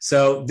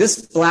 So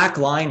this black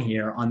line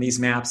here on these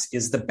maps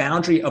is the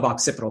boundary of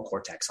occipital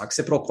cortex.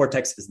 Occipital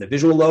cortex is the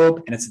visual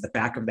lobe, and it's at the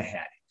back of the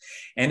head.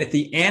 And at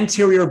the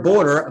anterior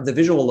border of the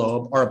visual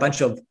lobe are a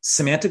bunch of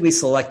semantically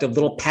selective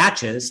little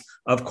patches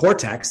of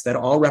cortex that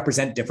all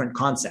represent different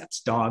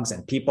concepts, dogs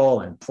and people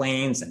and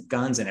planes and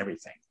guns and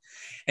everything.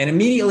 And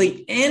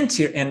immediately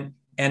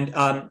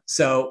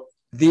so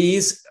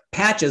these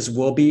patches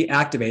will be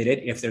activated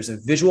if there's a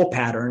visual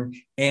pattern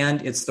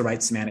and it's the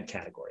right semantic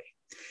category.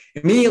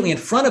 Immediately in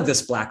front of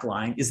this black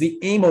line is the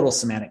amodal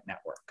semantic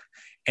network.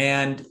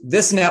 And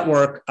this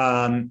network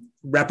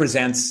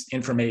represents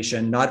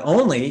information not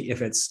only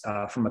if it's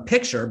from a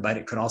picture, but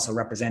it could also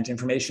represent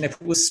information if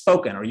it was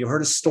spoken, or you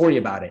heard a story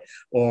about it,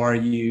 or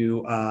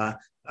you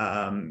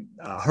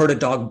heard a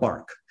dog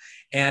bark.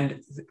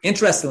 And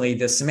interestingly,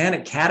 the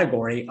semantic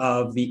category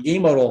of the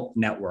amodal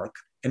network,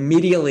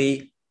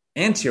 immediately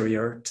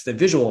anterior to the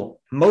visual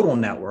modal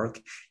network,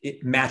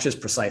 it matches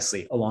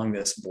precisely along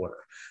this border.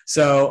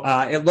 So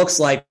it looks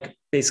like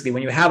basically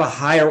when you have a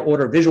higher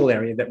order visual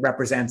area that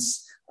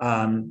represents,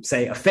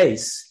 say, a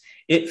face,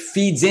 it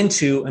feeds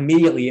into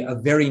immediately a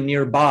very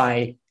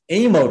nearby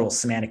amodal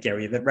semantic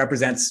area that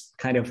represents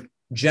kind of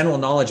general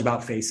knowledge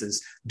about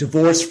faces,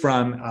 divorced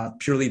from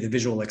purely the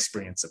visual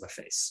experience of a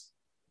face.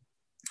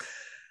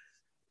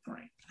 All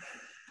right.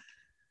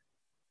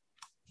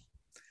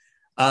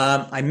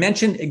 I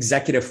mentioned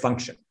executive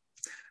function.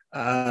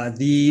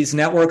 These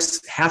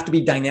networks have to be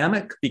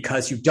dynamic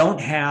because you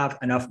don't have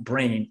enough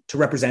brain to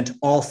represent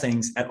all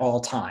things at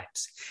all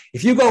times.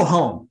 If you go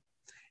home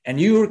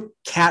and your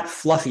cat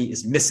Fluffy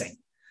is missing,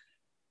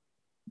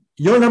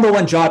 your number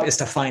one job is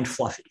to find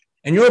Fluffy.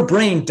 And your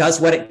brain does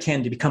what it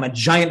can to become a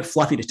giant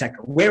Fluffy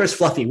detector. Where is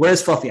Fluffy? Where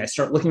is Fluffy? I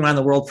start looking around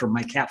the world for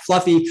my cat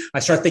Fluffy. I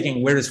start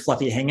thinking, where does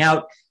Fluffy hang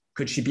out?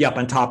 Could she be up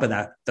on top of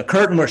the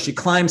curtain where she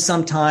climbs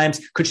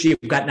sometimes? Could she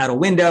have gotten out a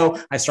window?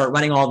 I start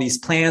running all these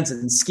plans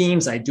and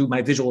schemes. I do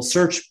my visual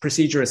search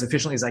procedure as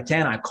efficiently as I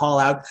can. I call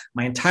out.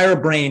 My entire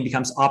brain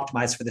becomes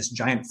optimized for this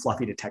giant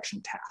Fluffy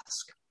detection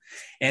task.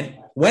 And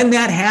when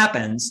that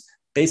happens,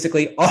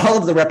 basically all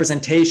of the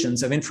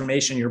representations of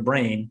information in your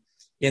brain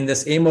in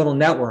this amodal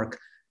network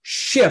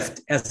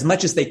shift as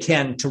much as they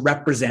can to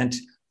represent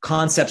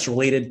concepts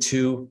related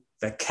to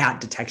the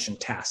cat detection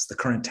task, the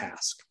current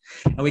task.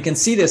 And we can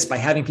see this by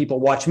having people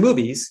watch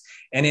movies.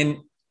 And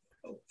in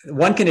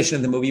one condition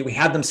of the movie, we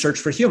have them search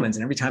for humans.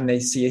 And every time they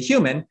see a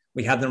human,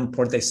 we have them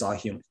report they saw a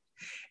human.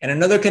 In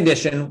another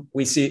condition,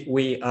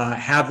 we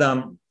have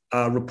them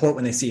report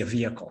when they see a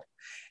vehicle.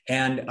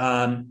 And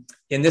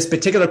in this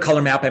particular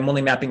color map, I'm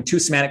only mapping two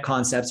semantic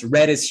concepts.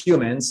 Red is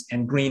humans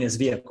and green is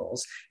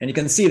vehicles. And you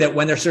can see that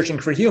when they're searching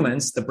for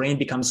humans, the brain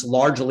becomes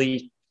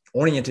largely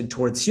oriented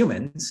towards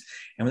humans.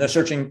 And when they're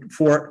searching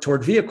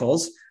toward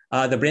vehicles,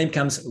 the brain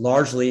becomes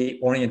largely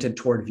oriented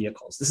toward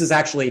vehicles. This is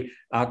actually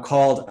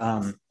called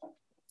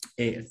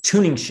a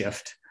tuning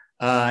shift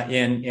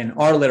in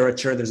our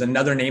literature. There's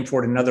another name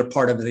for it, another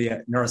part of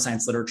the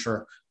neuroscience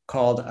literature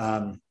called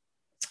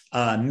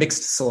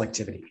mixed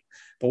selectivity.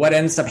 But what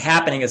ends up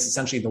happening is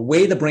essentially the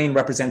way the brain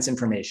represents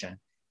information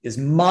is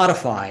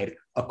modified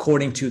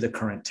according to the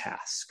current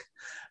task.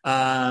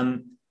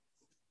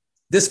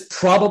 This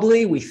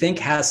probably, we think,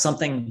 has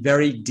something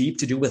very deep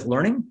to do with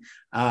learning.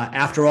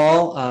 After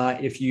all,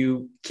 if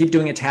you keep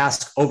doing a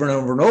task over and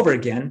over and over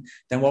again,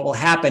 then what will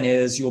happen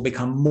is you will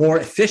become more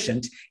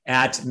efficient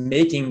at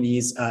making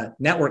these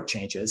network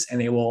changes,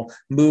 and they will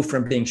move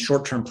from being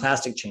short-term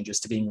plastic changes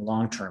to being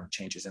long-term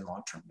changes in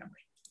long-term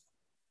memory.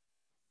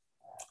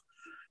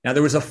 Now,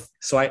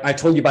 I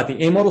told you about the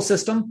amodal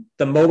system,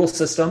 the modal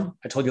system.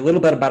 I told you a little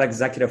bit about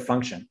executive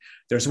function.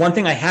 There's one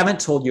thing I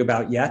haven't told you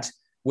about yet,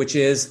 which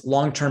is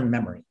long-term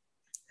memory.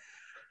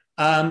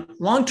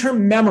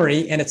 Long-term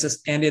memory and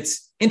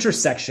its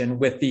intersection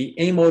with the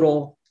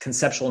amodal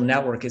conceptual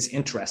network is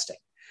interesting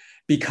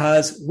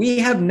because we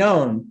have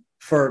known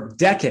for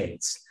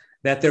decades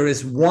that there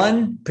is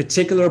one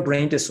particular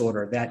brain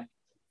disorder that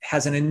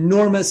has an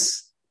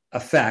enormous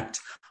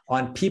effect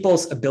on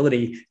people's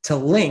ability to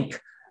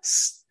link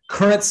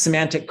current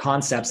semantic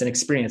concepts and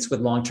experience with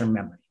long-term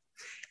memory.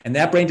 And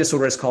that brain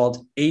disorder is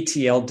called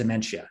ATL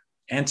dementia,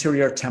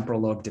 anterior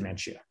temporal lobe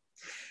dementia.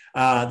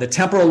 The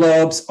temporal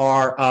lobes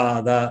are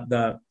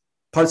the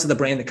parts of the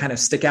brain that kind of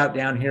stick out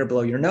down here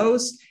below your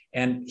nose.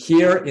 And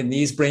here in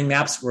these brain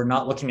maps, we're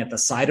not looking at the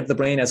side of the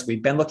brain as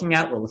we've been looking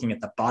at. We're looking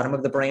at the bottom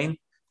of the brain.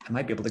 I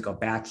might be able to go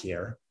back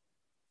here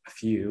a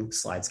few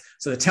slides.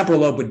 So the temporal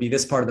lobe would be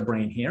this part of the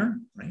brain here,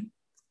 right?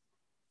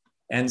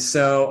 And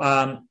so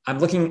I'm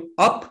looking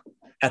up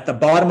at the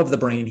bottom of the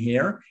brain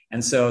here.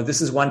 And so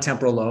this is one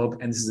temporal lobe,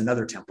 and this is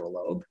another temporal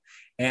lobe.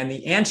 And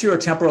the anterior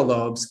temporal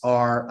lobes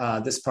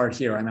are this part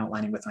here I'm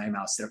outlining with my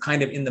mouse. They're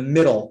kind of in the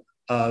middle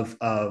of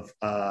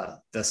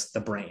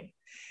the brain.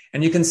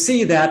 And you can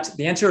see that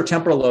the anterior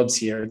temporal lobes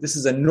here, this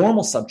is a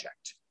normal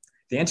subject.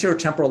 The anterior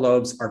temporal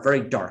lobes are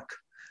very dark.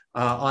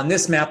 On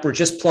this map, we're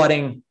just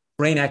plotting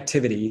brain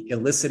activity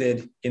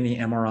elicited in the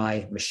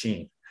MRI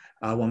machine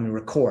when we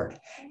record.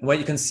 And what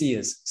you can see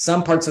is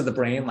some parts of the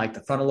brain, like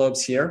the frontal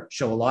lobes here,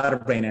 show a lot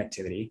of brain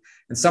activity.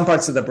 And some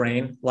parts of the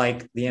brain,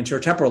 like the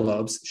anterior temporal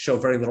lobes, show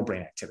very little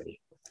brain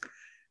activity.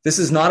 This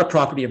is not a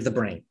property of the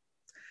brain.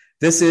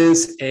 This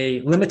is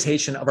a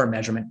limitation of our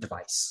measurement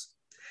device.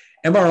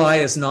 MRI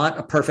is not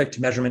a perfect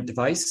measurement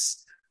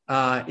device.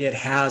 It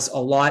has a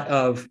lot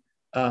of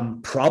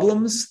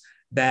problems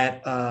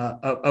that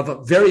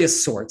of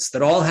various sorts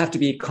that all have to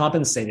be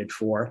compensated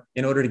for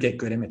in order to get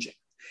good imaging.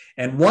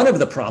 And one of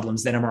the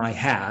problems that MRI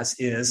has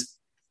is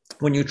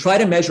when you try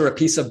to measure a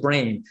piece of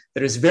brain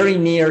that is very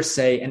near,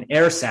 say, an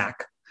air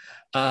sac,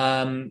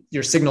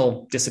 your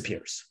signal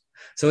disappears.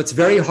 So it's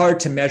very hard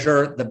to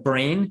measure the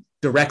brain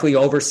directly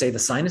over, say, the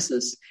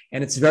sinuses,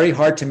 and it's very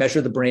hard to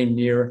measure the brain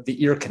near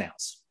the ear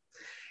canals.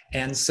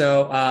 And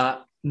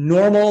so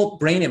normal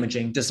brain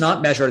imaging does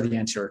not measure the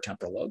anterior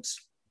temporal lobes.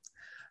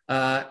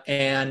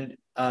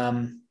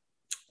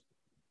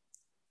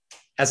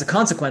 As a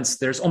consequence,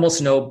 there's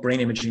almost no brain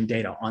imaging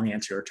data on the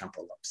anterior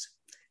temporal lobes.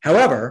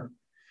 However,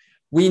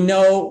 we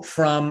know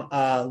from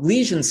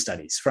lesion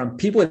studies from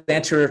people with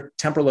anterior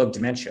temporal lobe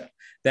dementia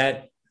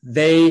that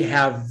they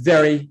have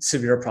very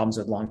severe problems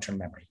with long-term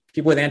memory.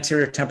 People with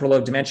anterior temporal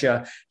lobe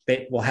dementia,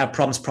 they will have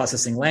problems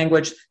processing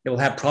language. They will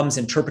have problems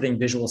interpreting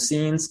visual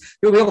scenes.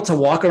 They'll be able to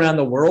walk around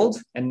the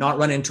world and not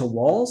run into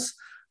walls,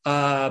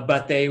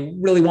 but they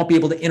really won't be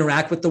able to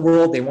interact with the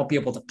world. They won't be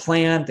able to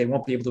plan. They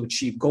won't be able to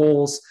achieve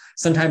goals.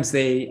 Sometimes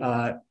they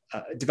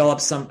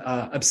develop some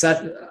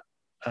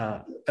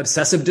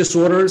obsessive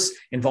disorders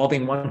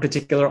involving one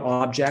particular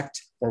object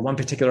or one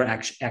particular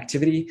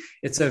activity.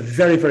 It's a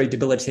very, very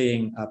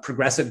debilitating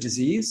progressive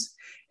disease.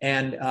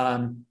 And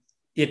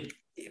it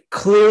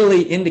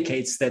clearly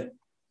indicates that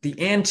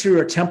the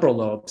anterior temporal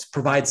lobes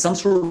provide some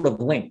sort of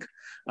link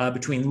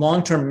between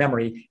long-term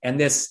memory and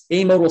this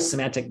amodal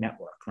semantic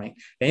network, right?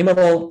 The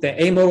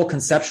amodal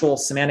conceptual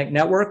semantic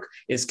network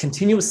is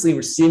continuously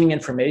receiving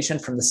information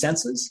from the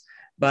senses,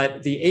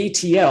 but the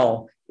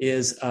ATL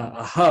is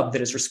a hub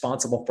that is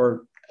responsible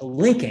for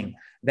linking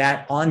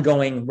that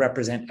ongoing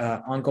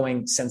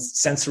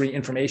sensory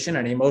information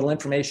and amodal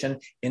information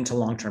into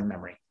long-term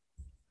memory.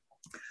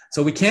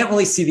 So we can't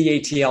really see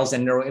the ATLs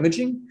in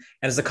neuroimaging, and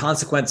as a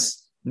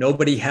consequence,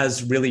 nobody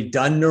has really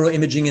done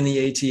neuroimaging in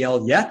the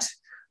ATL yet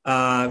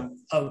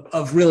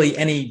of really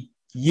any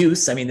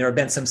use. I mean, there have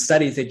been some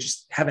studies that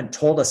just haven't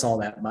told us all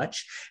that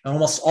much, and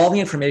almost all the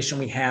information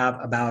we have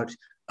about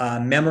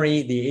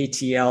memory, the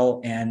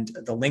ATL, and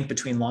the link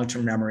between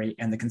long-term memory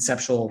and the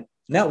conceptual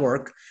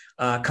network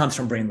comes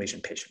from brain lesion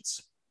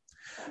patients.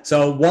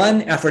 So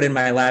one effort in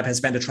my lab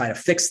has been to try to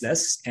fix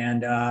this,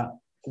 and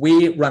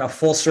we run a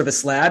full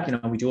service lab.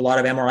 We do a lot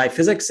of MRI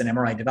physics and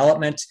MRI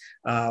development.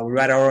 We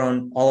write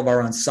all of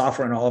our own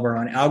software and all of our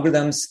own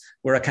algorithms.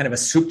 We're a kind of a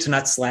soup to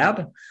nuts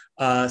lab.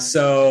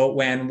 So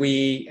when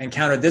we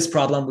encountered this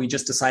problem, we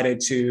just decided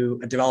to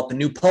develop a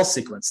new pulse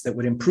sequence that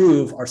would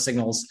improve our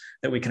signals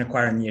that we can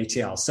acquire in the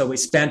ATL. So we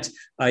spent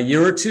a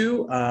year or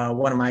two,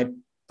 one of my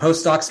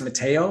postdocs,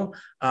 Matteo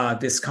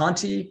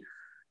Visconti,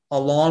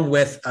 along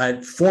with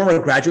a former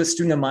graduate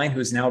student of mine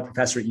who's now a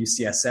professor at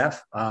UCSF,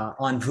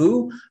 on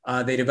VU,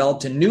 they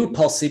developed a new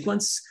pulse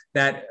sequence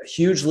that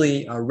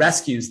hugely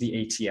rescues the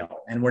ATL.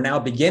 And we're now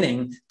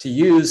beginning to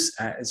use,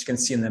 as you can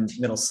see in the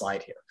middle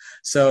slide here.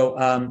 So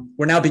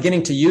we're now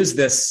beginning to use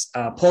this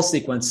pulse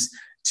sequence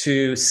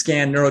to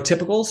scan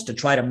neurotypicals, to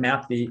try to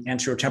map the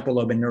anterior temporal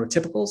lobe in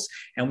neurotypicals.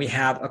 And we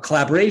have a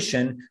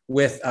collaboration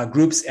with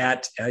groups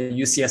at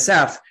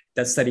UCSF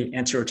that study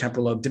anterior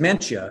temporal lobe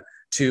dementia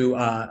to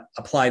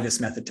apply this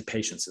method to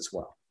patients as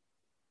well.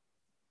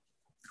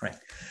 All right.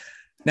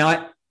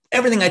 Now,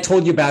 everything I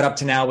told you about up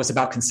to now was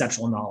about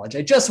conceptual knowledge.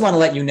 I just want to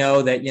let you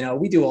know that,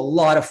 we do a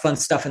lot of fun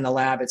stuff in the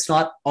lab. It's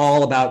not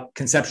all about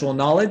conceptual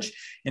knowledge.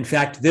 In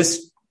fact,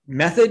 this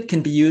method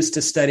can be used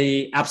to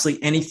study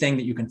absolutely anything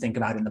that you can think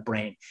about in the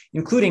brain,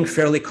 including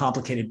fairly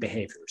complicated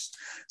behaviors.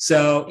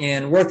 So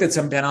in work that's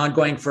been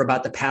ongoing for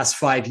about the past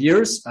 5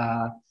 years,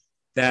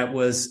 that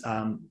was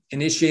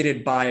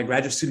initiated by a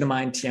graduate student of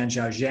mine,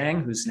 Tianjia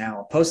Zhang, who's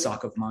now a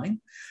postdoc of mine.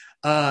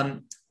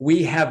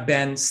 We have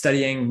been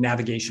studying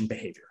navigation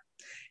behavior.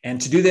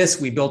 And to do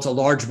this, we built a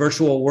large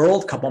virtual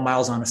world, a couple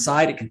miles on a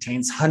side. It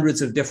contains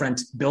hundreds of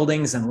different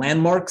buildings and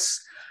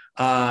landmarks.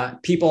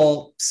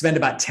 People spend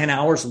about 10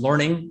 hours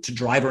learning to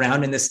drive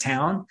around in this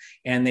town,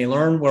 and they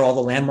learn where all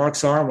the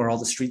landmarks are and where all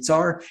the streets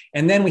are.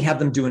 And then we have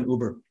them do an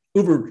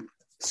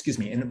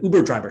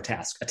Uber driver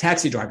task, a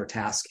taxi driver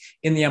task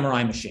in the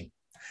MRI machine.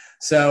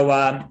 So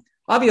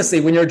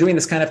obviously, when you're doing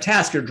this kind of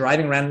task, you're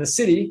driving around in the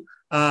city.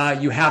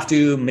 You have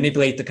to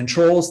manipulate the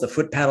controls, the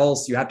foot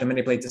pedals. You have to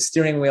manipulate the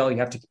steering wheel. You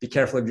have to be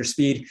careful of your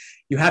speed.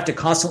 You have to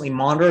constantly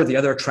monitor the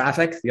other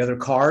traffic, the other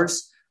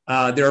cars.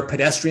 There are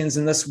pedestrians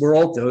in this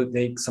world, though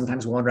they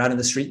sometimes wander out in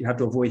the street. You have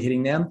to avoid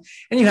hitting them.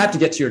 And you have to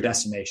get to your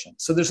destination.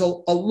 So there's a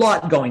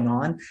lot going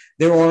on.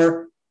 There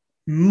are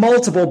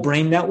multiple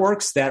brain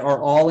networks that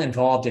are all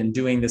involved in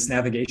doing this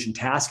navigation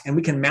task, and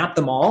we can map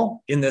them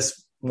all in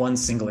this one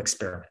single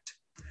experiment.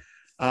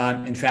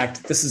 In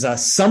fact, this is a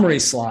summary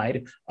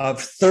slide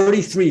of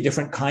 33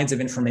 different kinds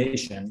of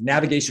information,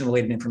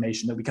 navigation-related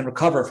information that we can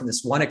recover from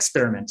this one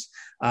experiment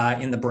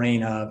in the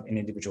brain of an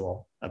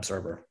individual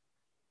observer.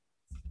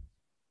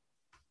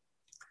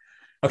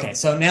 Okay,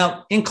 so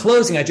now in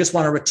closing, I just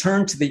want to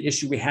return to the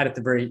issue we had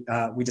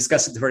we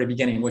discussed at the very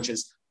beginning, which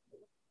is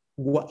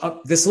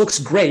this looks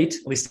great,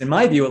 at least in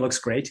my view, it looks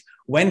great.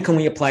 When can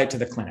we apply it to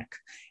the clinic?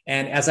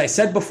 And as I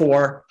said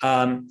before,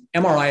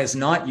 MRI is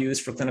not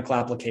used for clinical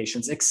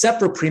applications except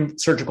for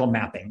pre-surgical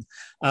mapping.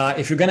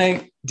 If you're going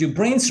to do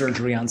brain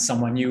surgery on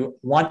someone, you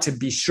want to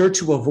be sure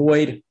to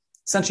avoid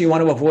essentially, you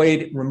want to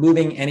avoid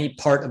removing any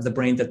part of the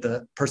brain that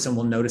the person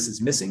will notice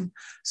is missing.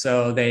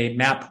 So they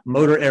map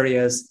motor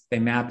areas, they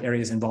map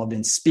areas involved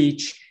in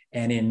speech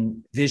and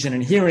in vision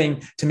and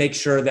hearing to make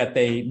sure that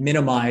they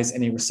minimize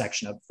any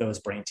resection of those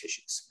brain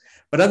tissues.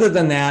 But other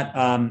than that,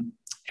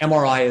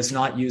 MRI is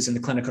not used in the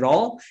clinic at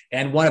all.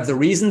 And one of the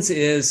reasons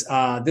is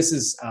this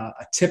is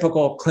a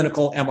typical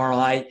clinical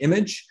MRI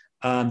image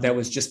that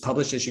was just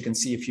published, as you can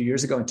see, a few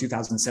years ago in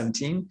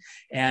 2017.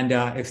 And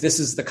if this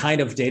is the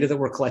kind of data that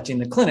we're collecting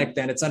in the clinic,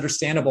 then it's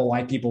understandable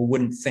why people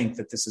wouldn't think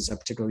that this is a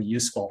particularly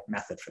useful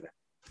method for them.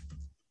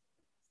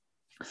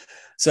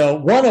 So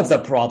one of the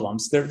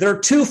problems, there are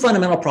two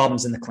fundamental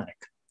problems in the clinic.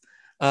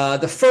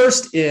 The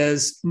first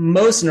is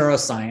most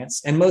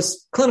neuroscience and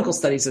most clinical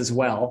studies as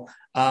well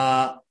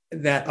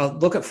that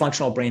look at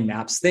functional brain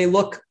maps. They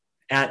look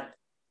at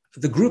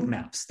the group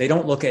maps. They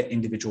don't look at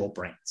individual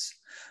brains.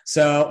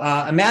 So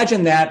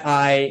imagine that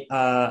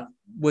I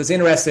was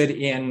interested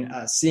in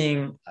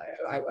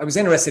I was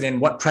interested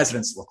in what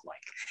presidents look like.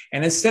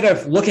 And instead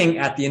of looking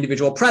at the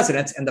individual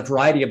presidents and the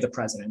variety of the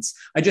presidents,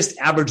 I just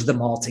averaged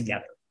them all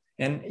together.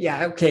 And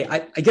yeah, okay,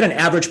 I get an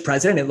average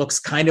president. It looks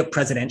kind of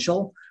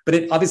presidential, but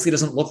it obviously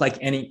doesn't look like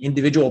any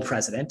individual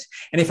president.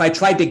 And if I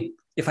tried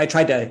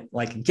to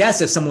like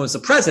guess if someone was the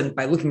president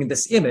by looking at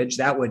this image,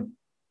 that would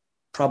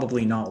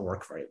probably not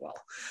work very well.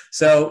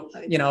 So,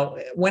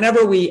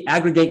 whenever we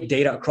aggregate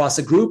data across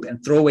a group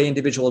and throw away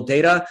individual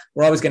data,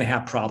 we're always going to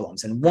have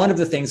problems. And one of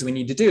the things we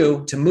need to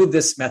do to move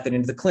this method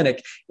into the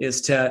clinic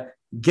is to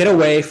get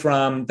away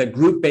from the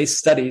group-based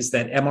studies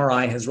that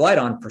MRI has relied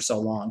on for so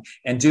long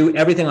and do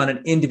everything on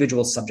an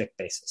individual subject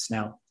basis.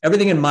 Now,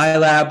 everything in my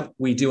lab,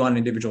 we do on an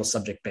individual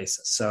subject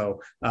basis.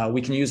 So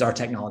we can use our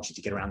technology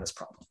to get around this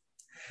problem.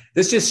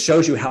 This just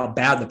shows you how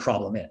bad the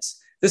problem is.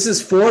 This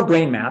is 4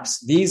 brain maps.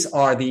 These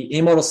are the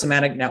amodal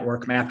semantic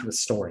network mapped with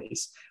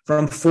stories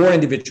from 4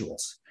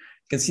 individuals.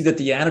 You can see that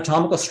the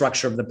anatomical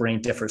structure of the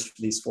brain differs for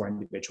these 4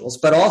 individuals,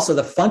 but also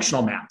the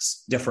functional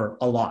maps differ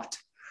a lot.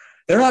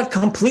 They're not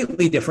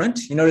completely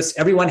different. You notice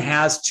everyone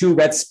has 2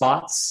 red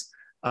spots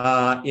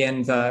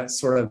in the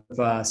sort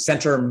of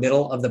center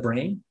middle of the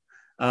brain.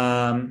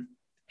 And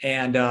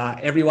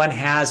everyone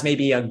has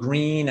maybe a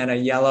green and a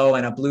yellow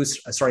and a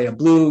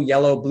blue,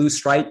 yellow, blue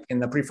stripe in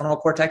the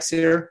prefrontal cortex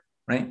here,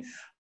 right?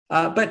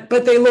 But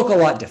they look a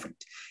lot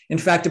different. In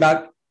fact,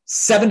 about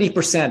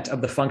 70%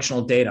 of the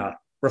functional data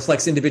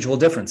reflects individual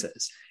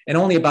differences, and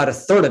only about a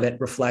third of it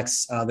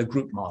reflects the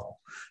group model.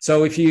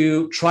 So if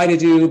you try to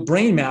do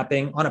brain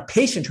mapping on a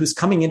patient who's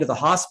coming into the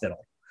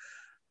hospital,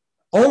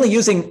 only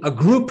using a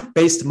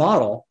group-based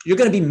model, you're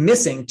going to be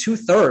missing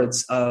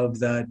 2/3 of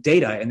the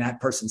data in that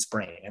person's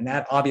brain. And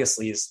that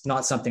obviously is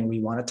not something we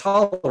want to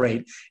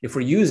tolerate if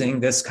we're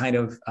using this kind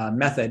of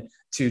method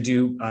to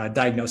do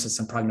diagnosis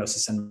and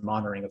prognosis and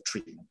monitoring of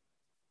treatment.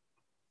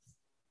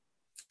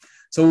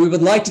 So we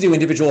would like to do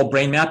individual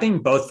brain mapping,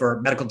 both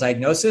for medical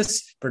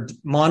diagnosis, for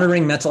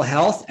monitoring mental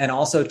health, and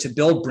also to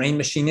build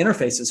brain-machine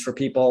interfaces for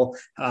people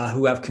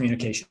who have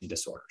communication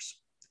disorders.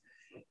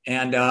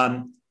 And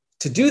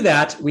to do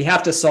that, we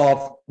have to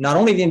solve not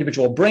only the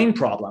individual brain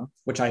problem,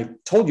 which I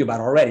told you about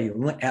already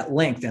at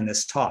length in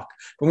this talk,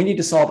 but we need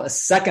to solve a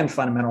second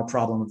fundamental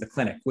problem of the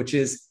clinic, which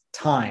is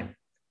time.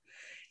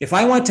 If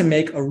I want to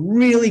make a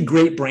really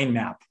great brain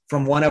map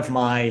from one of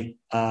my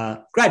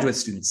graduate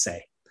students,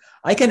 say,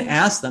 I can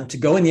ask them to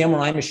go in the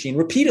MRI machine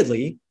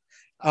repeatedly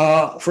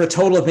for a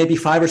total of maybe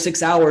 5 or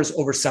 6 hours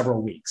over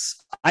several weeks.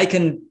 I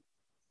can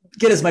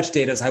get as much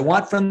data as I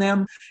want from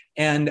them,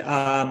 and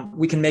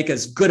we can make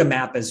as good a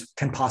map as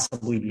can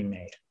possibly be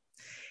made.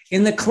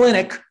 In the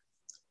clinic,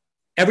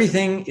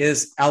 everything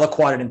is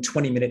aliquoted in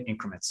 20-minute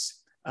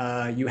increments.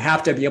 You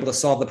have to be able to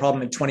solve the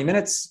problem in 20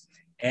 minutes,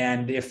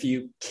 and if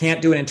you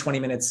can't do it in 20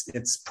 minutes,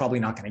 it's probably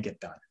not going to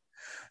get done.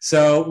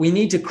 So we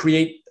need to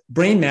create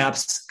brain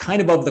maps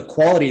kind of of the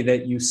quality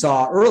that you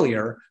saw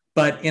earlier,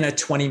 but in a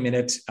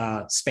 20-minute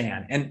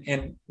span.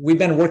 And we've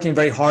been working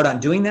very hard on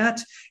doing that.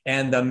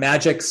 And the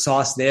magic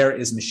sauce there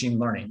is machine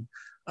learning.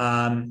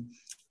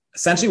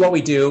 Essentially what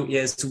we do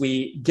is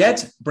we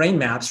get brain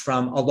maps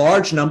from a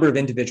large number of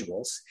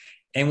individuals,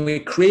 and we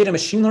create a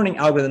machine learning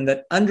algorithm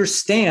that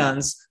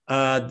understands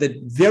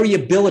the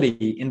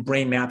variability in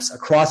brain maps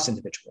across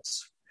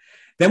individuals.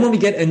 Then when we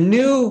get a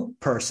new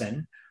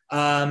person,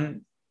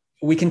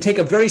 we can take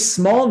a very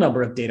small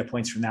number of data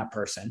points from that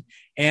person,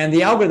 and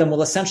the algorithm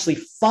will essentially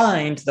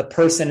find the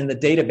person in the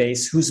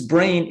database whose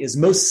brain is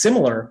most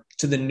similar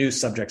to the new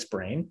subject's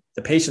brain,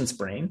 the patient's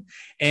brain,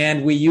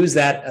 and we use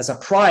that as a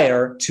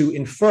prior to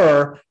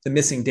infer the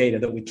missing data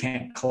that we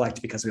can't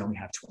collect because we only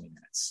have 20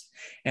 minutes.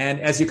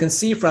 And as you can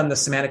see from the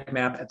semantic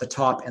map at the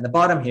top and the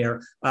bottom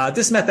here,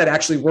 this method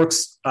actually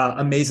works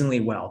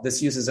amazingly well.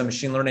 This uses a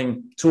machine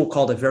learning tool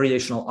called a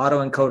variational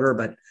autoencoder,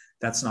 but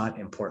that's not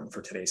important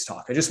for today's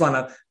talk. I just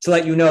want to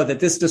let you know that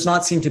this does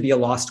not seem to be a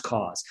lost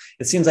cause.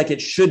 It seems like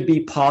it should be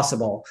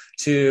possible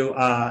to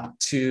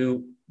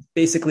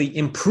basically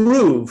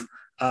improve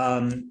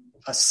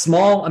a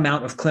small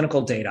amount of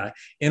clinical data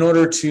in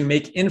order to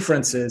make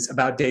inferences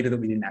about data that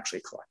we didn't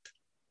actually collect.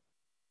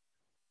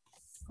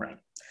 Right.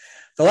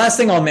 The last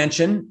thing I'll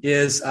mention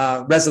is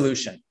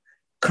resolution.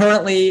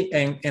 Currently,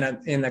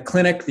 in the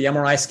clinic, the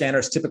MRI scanner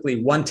is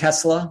typically 1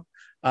 Tesla.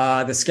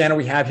 The scanner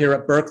we have here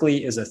at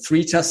Berkeley is a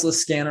 3 Tesla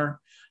scanner.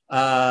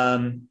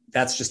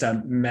 That's just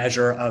a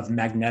measure of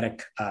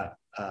magnetic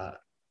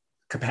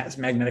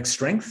capacity, magnetic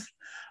strength.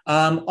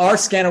 Our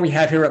scanner we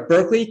have here at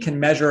Berkeley can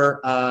measure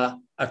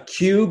a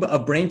cube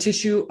of brain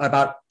tissue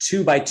about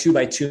 2 by 2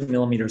 by 2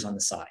 millimeters on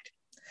the side.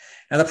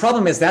 Now, the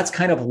problem is that's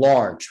kind of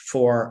large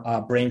for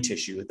brain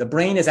tissue. The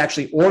brain is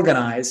actually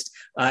organized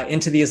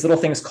into these little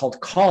things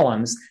called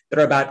columns that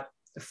are about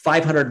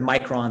 500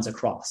 microns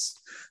across.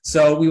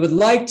 So we would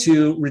like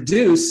to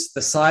reduce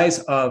the size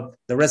of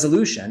the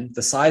resolution,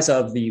 the size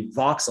of the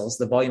voxels,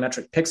 the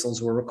volumetric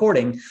pixels we're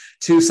recording,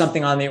 to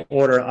something on the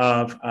order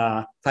of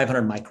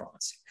 500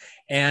 microns.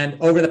 And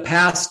over the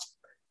past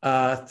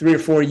 3 or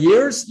 4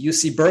 years,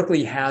 UC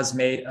Berkeley has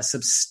made a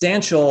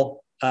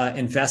substantial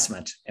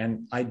investment,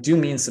 and I do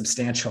mean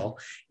substantial,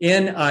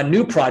 in a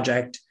new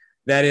project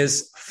that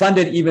is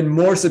funded even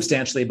more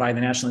substantially by the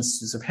National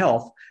Institutes of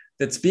Health,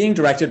 that's being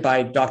directed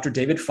by Dr.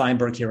 David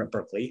Feinberg here at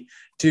Berkeley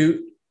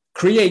to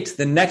create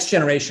the next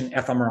generation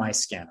fMRI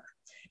scanner.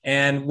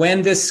 And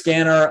when this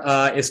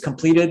scanner is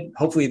completed,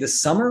 hopefully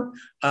this summer,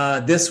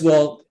 this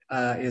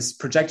is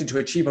projected to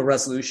achieve a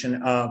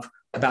resolution of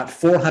about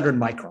 400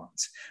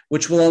 microns,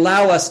 which will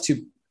allow us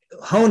to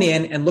hone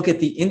in and look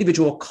at the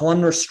individual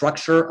columnar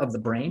structure of the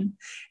brain.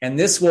 And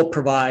this will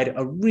provide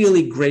a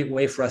really great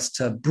way for us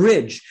to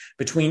bridge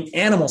between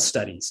animal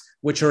studies,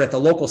 which are at the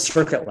local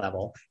circuit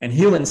level, and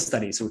human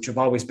studies, which have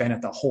always been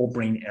at the whole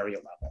brain area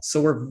level.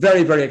 So we're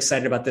very, very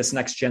excited about this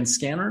next gen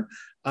scanner.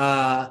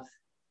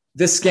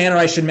 This scanner,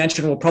 I should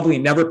mention, will probably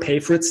never pay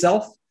for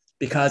itself,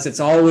 because it's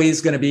always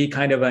going to be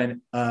kind of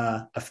an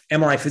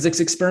MRI physics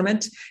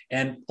experiment,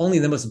 and only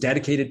the most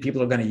dedicated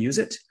people are going to use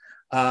it.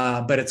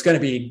 But it's going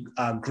to be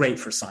great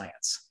for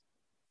science.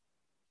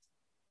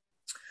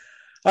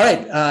 All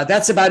right,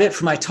 that's about it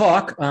for my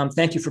talk.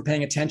 Thank you for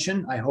paying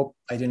attention. I hope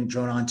I didn't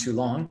drone on too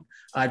long.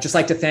 I'd just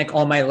like to thank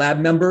all my lab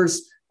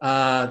members,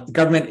 the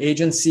government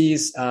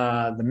agencies,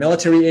 the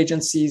military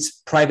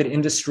agencies, private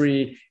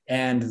industry,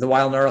 and the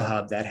Weill Neuro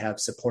Hub that have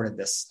supported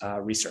this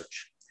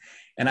research.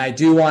 And I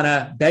do want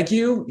to beg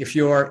you, if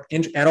you're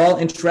at all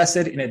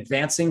interested in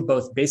advancing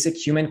both basic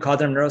human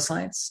cognitive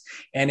neuroscience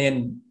and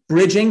in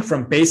bridging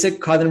from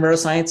basic cognitive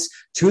neuroscience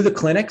to the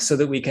clinic so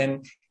that we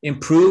can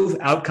improve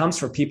outcomes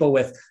for people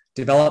with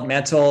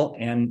developmental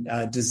and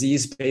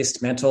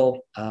disease-based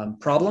mental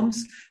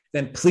problems,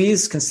 then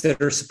please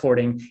consider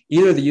supporting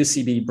either the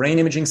UCB Brain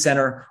Imaging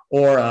Center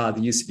or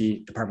the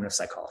UCB Department of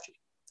Psychology.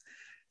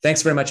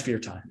 Thanks very much for your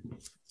time.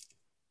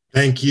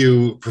 Thank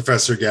you,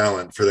 Professor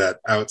Gallant, for that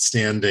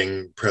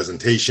outstanding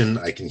presentation.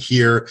 I can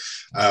hear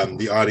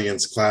the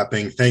audience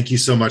clapping. Thank you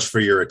so much for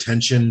your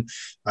attention,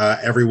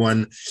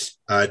 everyone.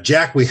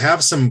 Jack, we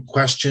have some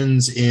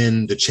questions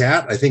in the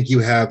chat I think you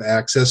have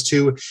access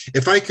to.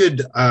 If I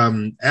could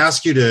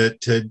ask you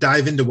to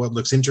dive into what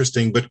looks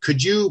interesting, but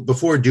could you,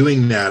 before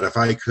doing that, if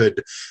I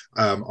could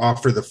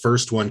offer the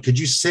first one, could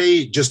you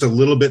say just a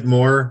little bit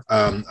more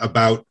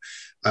about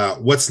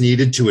what's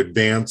needed to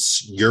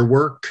advance your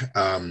work?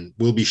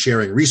 We'll be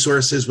sharing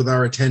resources with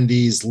our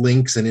attendees,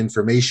 links and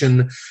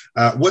information.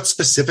 What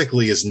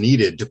specifically is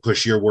needed to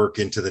push your work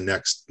into the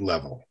next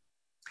level?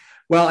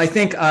 Well, I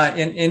think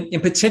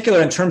in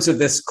particular, in terms of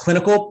this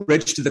clinical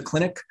bridge to the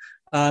clinic,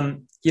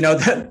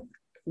 that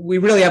we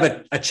really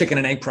have a chicken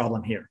and egg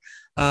problem here.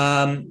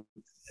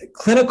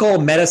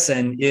 Clinical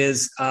medicine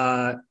is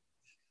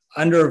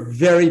under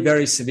very,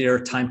 very severe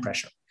time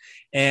pressure.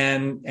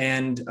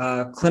 And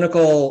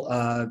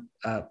clinical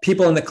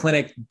people in the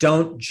clinic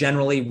don't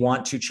generally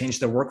want to change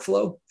their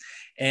workflow,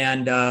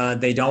 and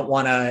they don't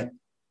want to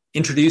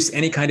introduce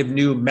any kind of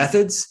new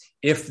methods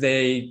if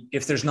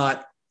there's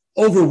not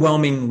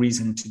overwhelming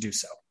reason to do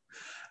so.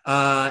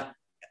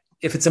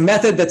 If it's a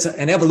method that's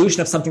an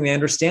evolution of something they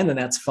understand, then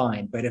that's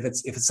fine. But if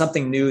it's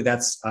something new,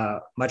 that's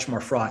much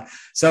more fraught.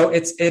 So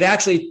it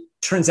actually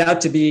turns out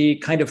to be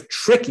kind of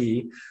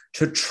tricky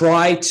to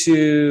try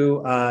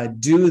to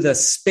do the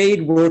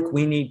spade work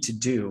we need to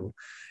do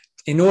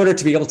in order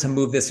to be able to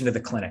move this into the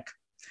clinic.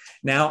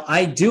 Now,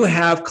 I do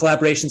have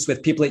collaborations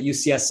with people at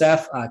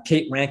UCSF,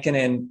 Kate Rankin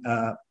and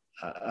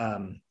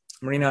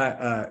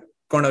Marina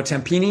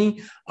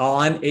Gorno-Tempini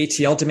on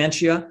ATL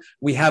dementia.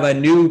 We have a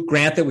new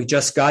grant that we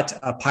just got,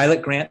 a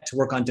pilot grant to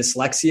work on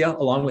dyslexia,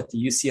 along with the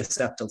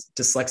UCSF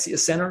Dyslexia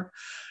Center.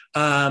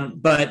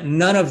 But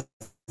none of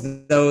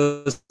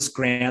those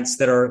grants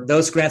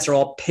are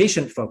all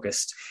patient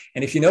focused.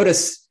 And if you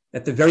notice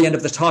at the very end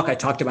of the talk, I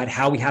talked about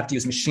how we have to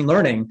use machine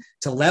learning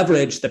to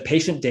leverage the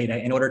patient data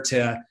in order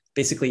to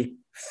basically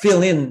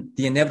fill in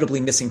the inevitably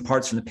missing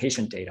parts from the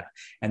patient data.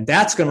 And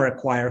that's going to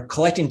require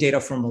collecting data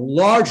from a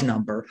large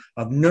number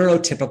of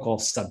neurotypical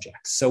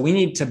subjects. So we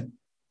need to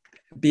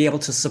be able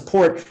to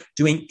support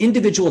doing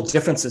individual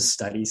differences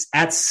studies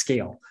at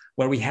scale,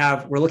 where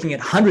we're looking at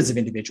hundreds of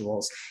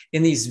individuals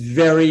in these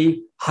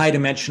very high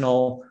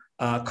dimensional,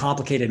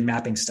 complicated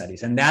mapping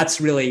studies. And that's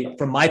really,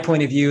 from my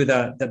point of view,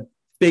 the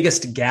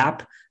biggest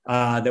gap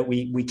that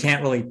we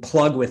can't really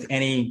plug with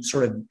any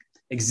sort of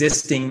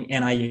existing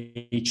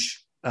NIH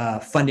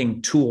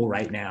funding tool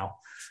right now.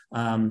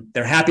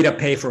 They're happy to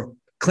pay for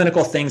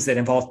clinical things that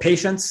involve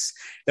patients.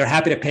 They're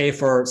happy to pay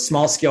for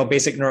small-scale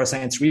basic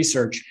neuroscience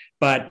research,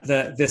 but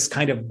this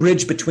kind of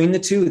bridge between the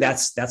two,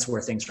 that's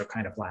where things are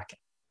kind of lacking.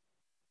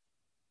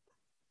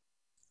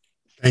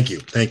 Thank you.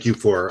 Thank you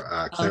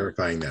for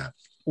clarifying that.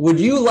 Would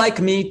you like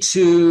me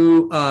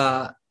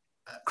to,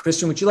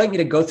 Christian, would you like me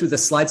to go through the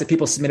slides that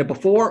people submitted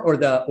before or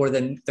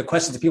the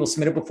questions that people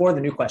submitted before,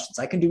 the new questions?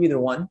 I can do either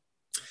one.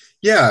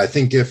 Yeah, I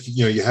think if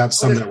you have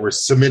some that were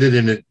submitted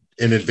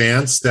in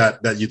advance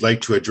that you'd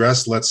like to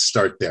address, let's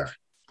start there.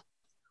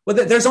 Well,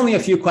 there's only a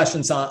few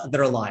questions that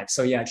are live,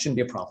 so yeah, it shouldn't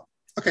be a problem.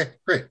 Okay,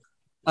 great.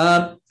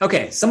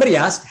 Okay, somebody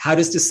asked, how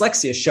does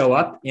dyslexia show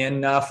up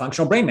in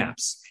functional brain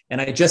maps? And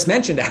I just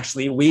mentioned,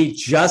 actually, we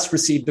just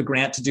received the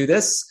grant to do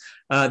this.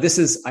 This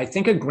is, I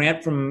think, a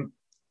grant from,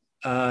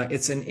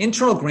 it's an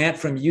internal grant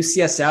from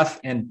UCSF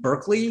and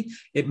Berkeley.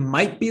 It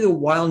might be the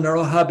Weill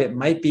NeuroHub. It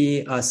might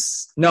be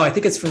no, I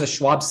think it's from the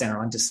Schwab Center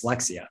on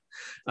Dyslexia.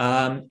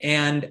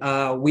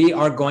 And we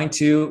are going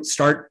to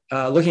start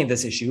looking at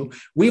this issue.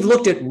 We've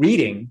looked at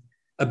reading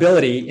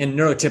ability in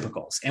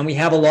neurotypicals, and we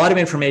have a lot of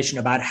information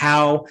about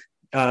how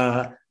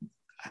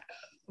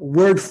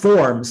word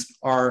forms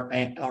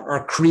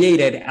are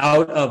created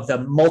out of the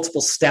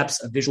multiple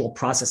steps of visual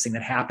processing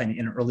that happen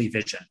in early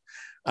vision.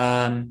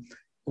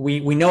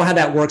 We know how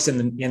that works in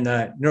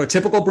the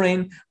neurotypical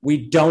brain.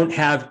 We don't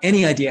have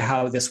any idea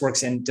how this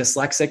works in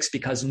dyslexics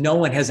because no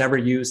one has ever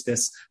used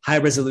this high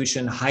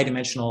resolution, high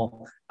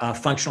dimensional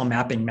functional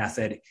mapping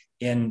method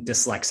in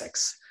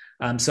dyslexics.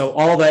 So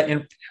all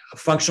the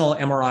functional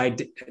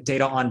MRI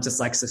data on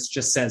dyslexics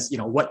just says,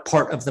 what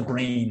part of the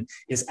brain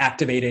is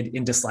activated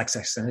in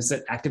dyslexics, and is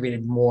it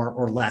activated more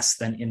or less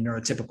than in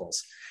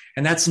neurotypicals?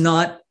 And that's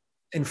not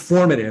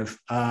informative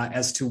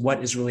as to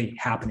what is really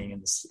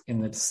happening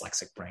in the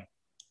dyslexic brain.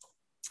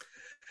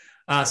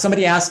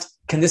 Somebody asked,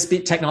 can this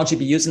technology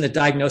be used in the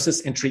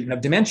diagnosis and treatment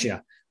of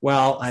dementia?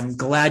 Well, I'm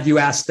glad you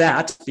asked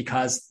that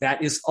because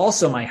that is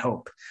also my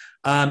hope.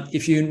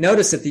 If you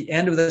notice at the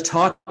end of the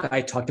talk,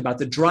 I talked about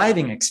the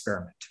driving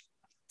experiment.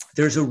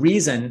 There's a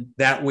reason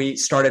that we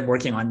started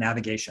working on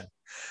navigation.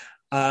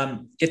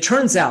 It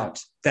turns out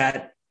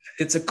that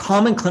it's a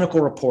common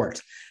clinical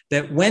report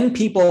that when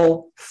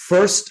people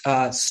first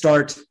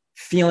start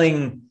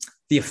feeling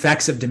the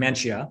effects of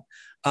dementia,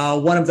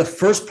 one of the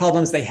first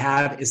problems they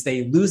have is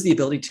they lose the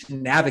ability to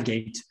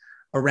navigate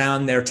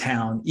around their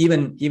town,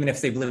 even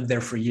if they've lived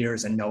there for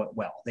years and know it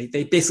well.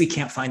 They basically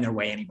can't find their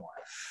way anymore.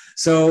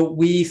 So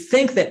we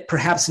think that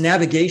perhaps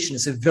navigation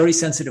is a very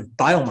sensitive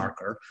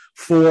biomarker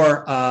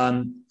for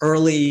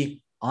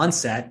early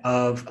onset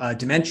of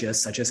dementia,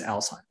 such as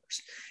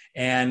Alzheimer's.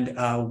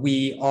 And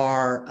we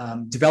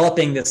are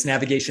developing this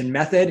navigation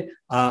method,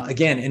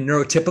 again, in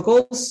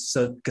neurotypicals.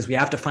 So because we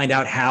have to find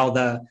out how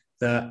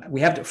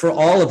for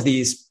all of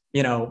these,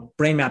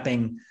 brain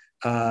mapping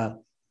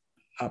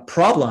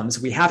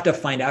problems, we have to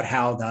find out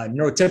how the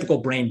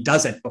neurotypical brain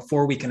does it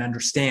before we can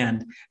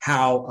understand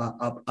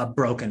how a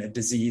broken, a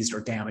diseased or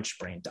damaged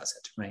brain does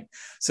it, right?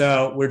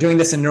 So we're doing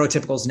this in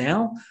neurotypicals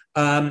now.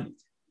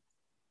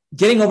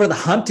 Getting over the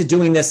hump to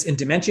doing this in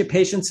dementia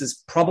patients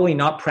is probably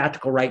not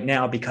practical right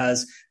now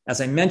because,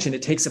 as I mentioned,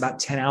 it takes about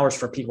 10 hours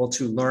for people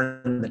to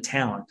learn the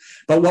town.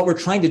 But what we're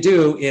trying to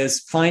do is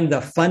find the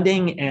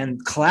funding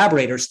and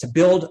collaborators to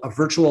build a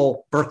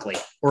virtual Berkeley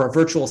or a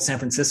virtual San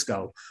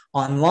Francisco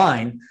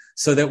online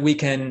so that we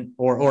can,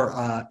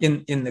 or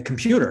in the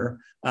computer,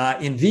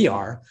 in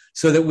VR,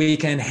 so that we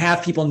can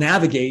have people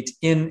navigate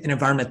in an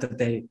environment that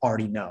they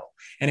already know.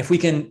 And if we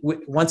can,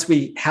 once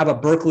we have a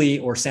Berkeley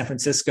or San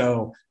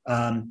Francisco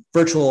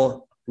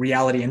virtual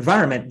reality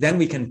environment, then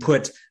we can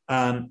put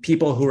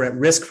people who are at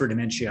risk for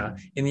dementia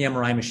in the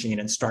MRI machine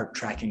and start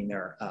tracking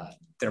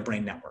their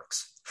brain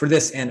networks for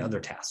this and other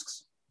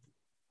tasks.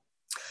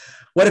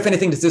 What, if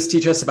anything, does this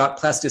teach us about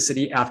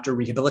plasticity after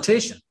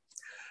rehabilitation?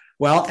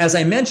 Well, as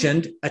I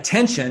mentioned,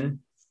 attention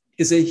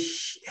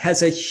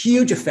has a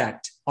huge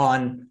effect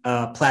on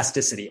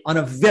plasticity on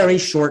a very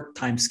short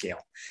time scale.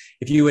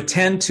 If you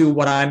attend to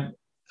what I'm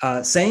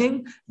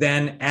saying,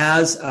 then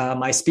as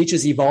my speech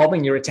is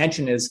evolving, your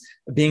attention is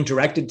being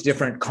directed to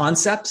different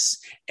concepts,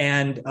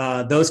 and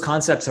those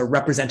concepts are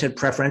represented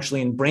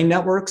preferentially in brain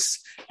networks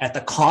at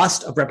the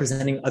cost of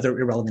representing other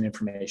irrelevant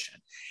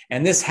information.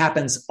 And this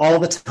happens all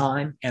the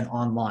time and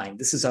online.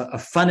 This is a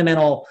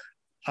fundamental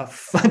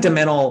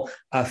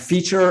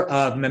feature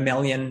of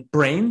mammalian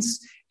brains.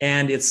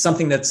 And it's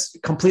something that's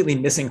completely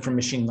missing from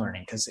machine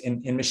learning, because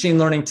in machine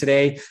learning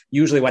today,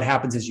 usually what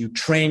happens is you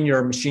train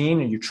your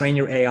machine and you train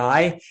your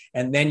AI,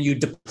 and then you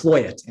deploy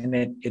it, and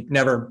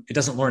it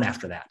doesn't learn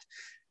after that.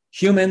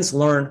 Humans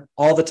learn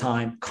all the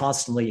time,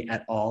 constantly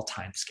at all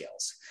time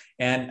scales.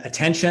 And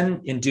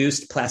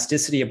attention-induced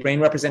plasticity of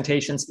brain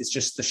representations is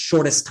just the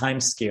shortest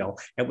time scale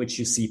at which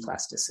you see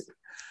plasticity.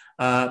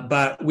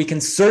 But we can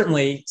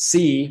certainly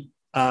see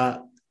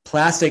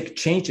plastic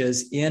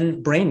changes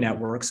in brain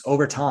networks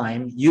over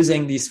time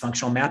using these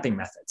functional mapping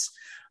methods.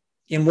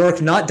 in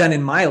work not done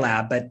in my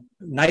lab, but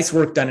nice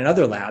work done in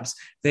other labs,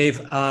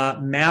 they've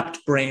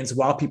mapped brains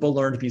while people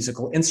learned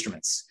musical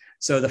instruments.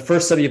 So the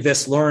first study of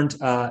this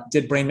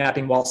did brain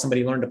mapping while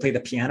somebody learned to play the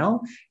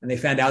piano, and they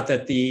found out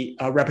that the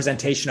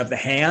representation of the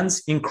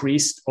hands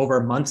increased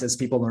over months as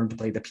people learned to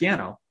play the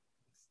piano.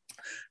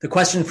 The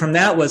question from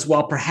that was,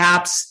 well,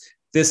 perhaps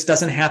this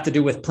doesn't have to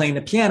do with playing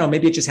the piano.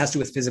 Maybe it just has to do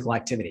with physical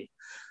activity.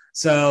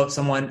 So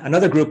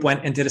another group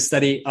went and did a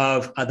study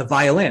of the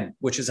violin,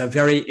 which is a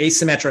very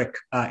asymmetric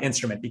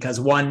instrument because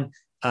one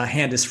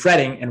hand is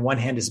fretting and one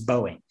hand is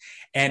bowing.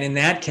 And in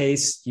that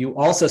case, you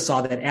also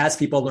saw that as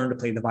people learned to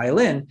play the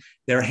violin,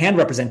 their hand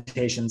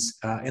representations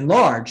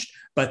enlarged,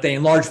 but they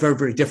enlarged very,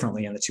 very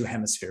differently in the two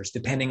hemispheres,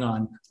 depending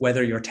on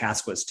whether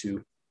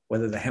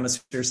the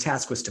hemisphere's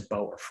task was to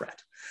bow or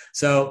fret.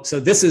 So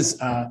this is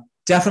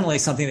definitely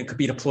something that could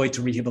be deployed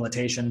to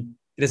rehabilitation.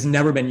 It has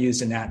never been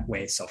used in that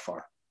way so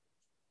far.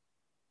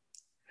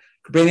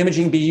 Could brain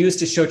imaging be used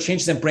to show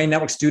changes in brain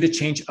networks due to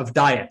change of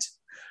diet?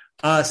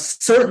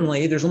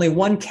 Certainly, there's only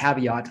one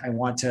caveat I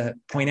want to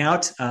point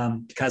out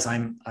because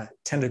I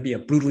tend to be a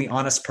brutally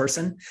honest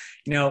person.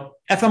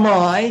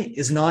 fMRI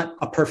is not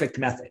a perfect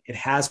method. It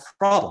has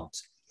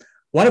problems.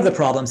 One of the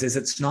problems is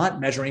it's not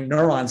measuring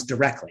neurons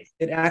directly.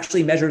 It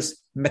actually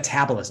measures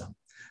metabolism.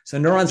 So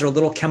neurons are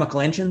little chemical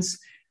engines.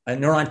 A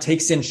neuron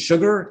takes in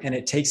sugar and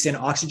it takes in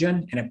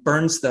oxygen and it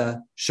burns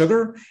the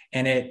sugar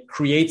and it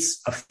creates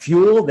a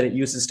fuel that it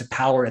uses to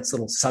power its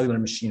little cellular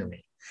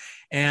machinery.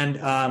 And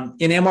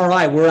in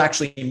MRI, we're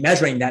actually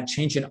measuring that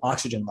change in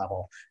oxygen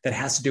level that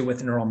has to do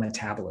with neural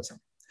metabolism.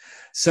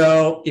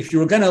 So if you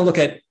were going to look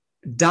at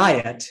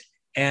diet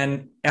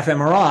and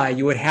fMRI,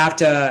 you would have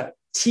to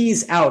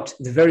tease out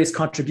the various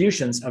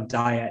contributions of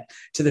diet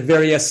to the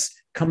various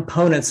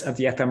components of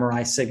the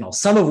fMRI signal,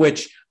 some of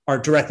which are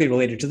directly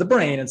related to the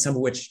brain and some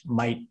of which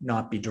might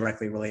not be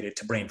directly related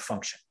to brain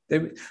function.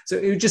 So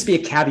it would just be a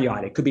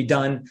caveat. It could be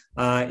done.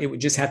 It would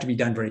just have to be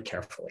done very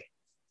carefully.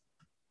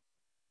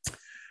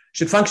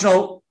 Should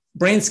functional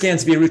brain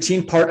scans be a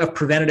routine part of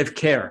preventative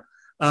care?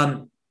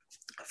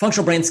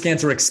 Functional brain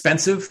scans are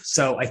expensive.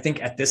 So I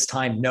think at this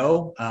time,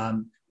 no.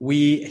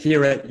 We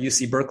here at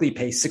UC Berkeley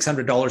pay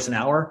 $600 an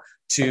hour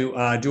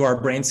to do our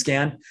brain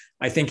scan.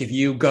 I think if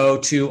you go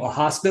to a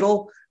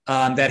hospital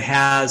that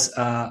has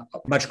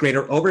much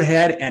greater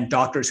overhead and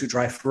doctors who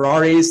drive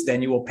Ferraris,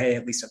 then you will pay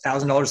at least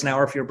 $1,000 an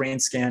hour for your brain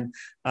scan.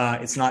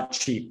 It's not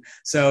cheap.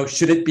 So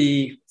should it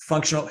be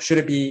functional? Should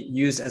it be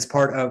used as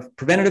part of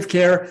preventative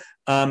care?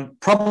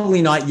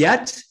 Probably not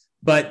yet,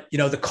 but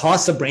the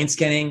costs of brain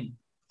scanning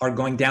are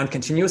going down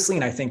continuously,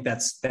 and I think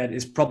that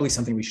is probably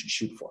something we should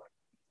shoot for.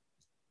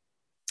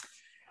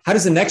 How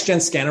does the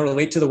next-gen scanner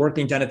relate to the work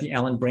being done at the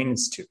Allen Brain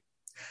Institute?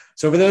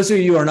 So for those of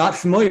you who are not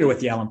familiar with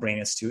the Allen Brain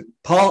Institute,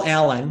 Paul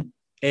Allen,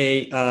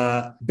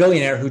 a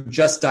billionaire who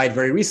just died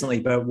very recently,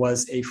 but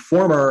was a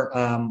former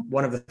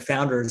one of the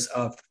founders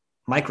of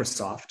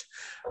Microsoft,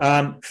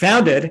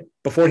 founded,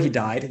 before he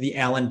died, the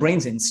Allen Brain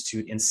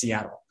Institute in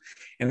Seattle.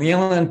 And the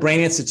Allen Brain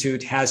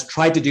Institute has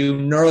tried to do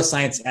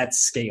neuroscience at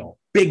scale,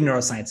 big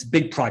neuroscience,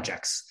 big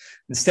projects.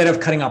 Instead of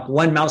cutting up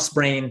one mouse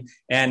brain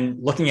and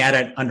looking at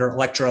it under an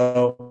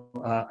electron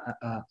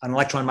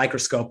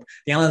microscope,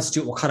 the Allen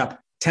Institute will cut up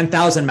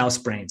 10,000 mouse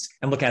brains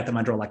and look at them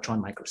under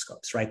electron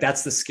microscopes, right?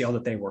 That's the scale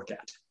that they work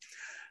at.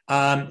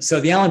 So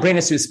the Allen Brain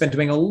Institute has been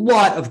doing a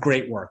lot of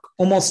great work.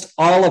 Almost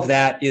all of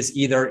that is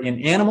either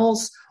in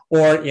animals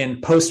or in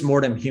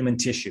post-mortem human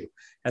tissue.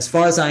 As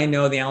far as I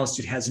know, the Allen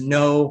Institute has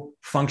no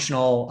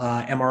functional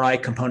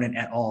MRI component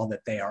at all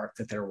that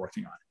they're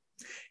working on.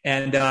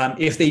 And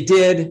if they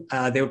did,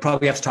 they would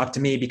probably have to talk to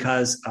me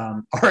because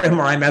our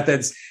MRI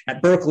methods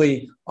at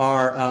Berkeley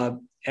are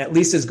at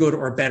least as good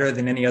or better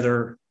than any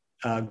other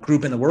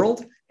group in the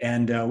world.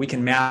 And we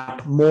can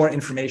map more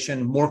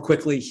information more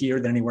quickly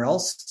here than anywhere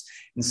else.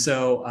 And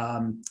so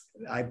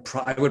I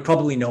would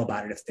probably know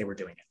about it if they were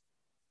doing it.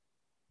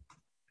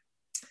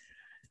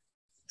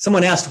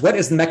 Someone asked, what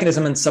is the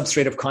mechanism and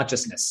substrate of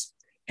consciousness?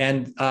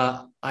 And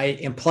I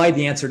implied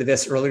the answer to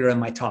this earlier in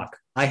my talk.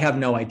 I have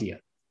no idea.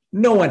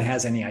 No one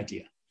has any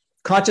idea.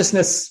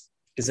 Consciousness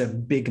is a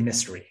big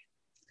mystery.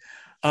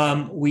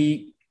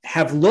 We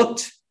have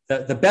looked,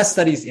 the best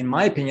studies, in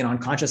my opinion, on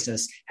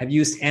consciousness have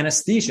used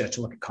anesthesia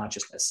to look at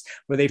consciousness,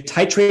 where they've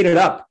titrated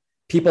up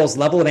people's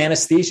level of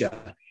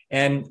anesthesia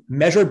and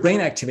measured brain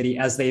activity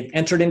as they've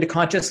entered into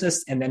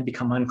consciousness and then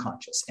become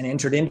unconscious, and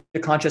entered into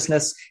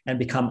consciousness and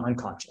become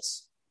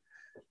unconscious.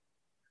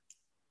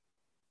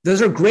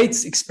 Those are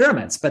great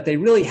experiments, but they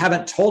really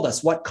haven't told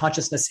us what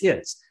consciousness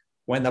is.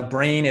 When the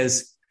brain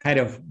is kind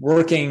of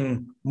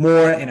working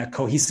more in a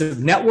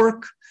cohesive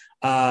network,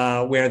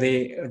 where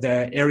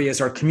the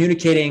areas are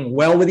communicating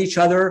well with each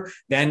other,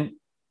 then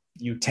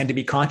you tend to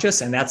be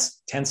conscious, and that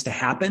tends to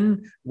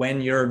happen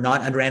when you're not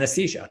under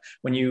anesthesia.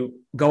 When you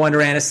go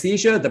under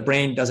anesthesia, the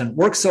brain doesn't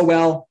work so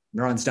well,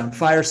 neurons don't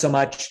fire so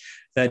much,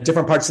 the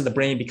different parts of the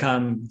brain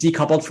become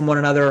decoupled from one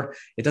another.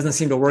 It doesn't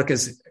seem to work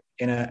as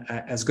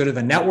good of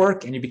a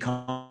network, and you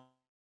become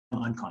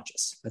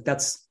unconscious. But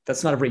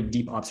that's not a very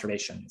deep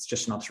observation. It's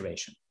just an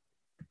observation.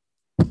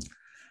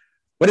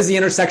 What is the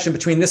intersection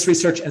between this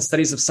research and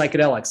studies of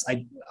psychedelics?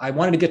 I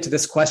wanted to get to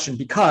this question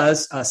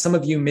because some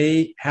of you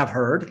may have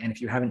heard, and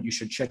if you haven't, you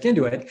should check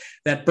into it,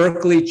 that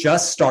Berkeley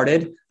just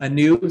started a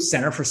new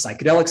Center for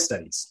Psychedelic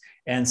Studies.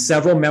 And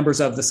several members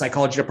of the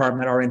psychology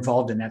department are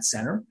involved in that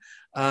center.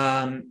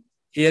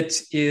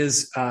 It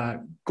is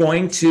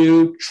going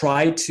to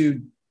try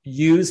to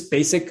use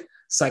basic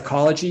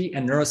psychology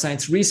and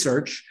neuroscience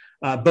research,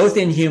 both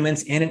in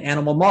humans and in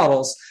animal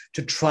models,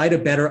 to try to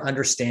better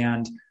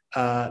understand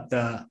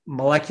the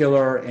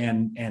molecular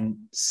and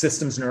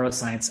systems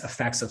neuroscience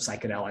effects of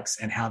psychedelics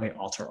and how they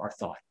alter our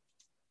thought.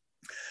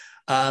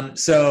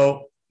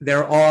 So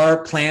there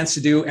are plans to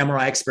do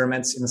MRI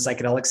experiments in the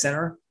Psychedelic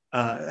Center,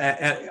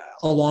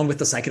 along with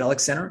the Psychedelic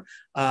Center.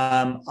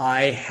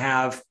 I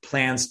have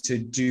plans to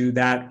do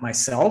that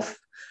myself.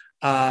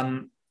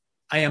 I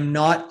am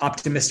not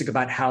optimistic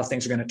about how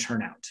things are going to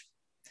turn out.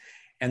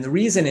 And the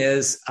reason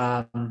is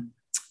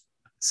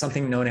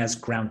something known as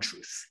ground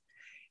truth.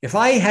 If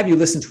I have you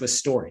listen to a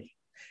story,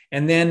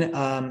 and then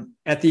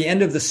at the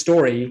end of the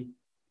story,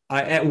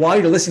 while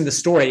you're listening to the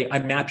story, I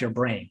map your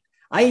brain.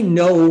 I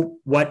know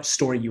what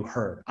story you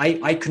heard.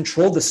 I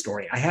control the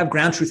story. I have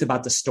ground truth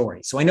about the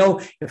story. So I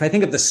know if I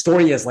think of the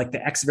story as like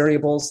the X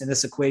variables in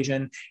this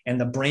equation and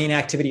the brain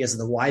activity as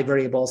the Y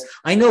variables,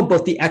 I know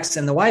both the X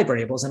and the Y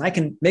variables, and I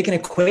can make an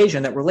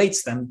equation that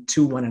relates them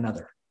to one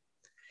another.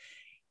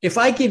 If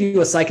I give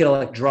you a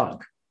psychedelic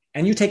drug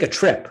and you take a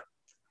trip,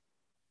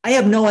 I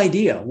have no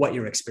idea what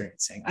you're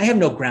experiencing. I have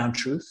no ground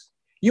truth.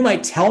 You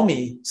might tell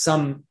me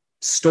some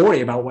story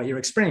about what you're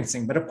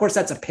experiencing, but of course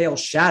that's a pale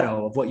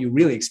shadow of what you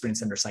really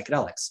experience under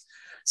psychedelics.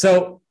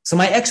 So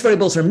my X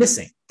variables are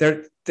missing.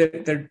 They're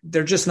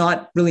just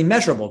not really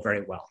measurable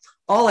very well.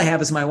 All I have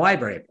is my Y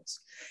variables.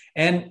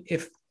 And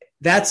if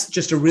that's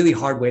just a really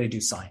hard way to do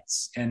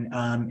science. And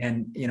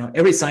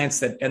every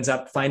science that ends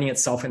up finding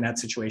itself in that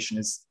situation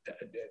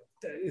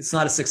it's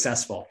not as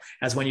successful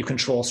as when you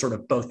control sort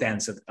of both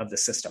ends of the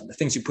system, the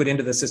things you put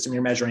into the system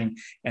you're measuring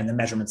and the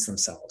measurements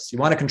themselves. You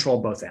want to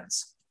control both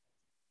ends.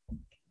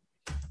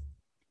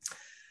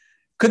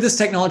 Could this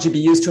technology be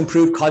used to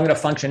improve cognitive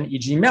function,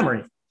 e.g.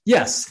 memory?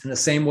 Yes, in the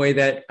same way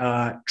that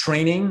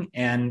training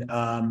and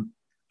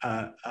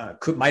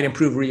might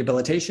improve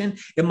rehabilitation,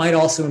 it might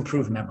also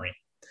improve memory.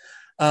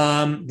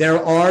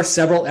 There are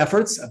several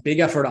efforts, a big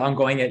effort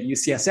ongoing at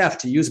UCSF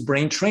to use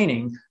brain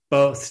training,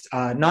 both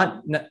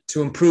not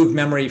to improve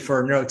memory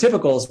for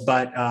neurotypicals,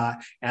 but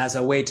as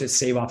a way to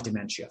stave off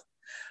dementia.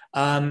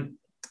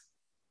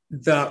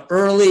 The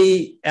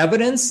early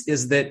evidence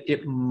is that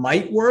it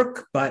might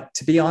work, but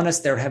to be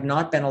honest, there have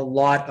not been a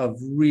lot of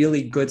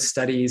really good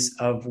studies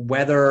of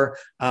whether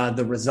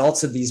the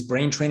results of these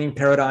brain training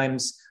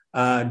paradigms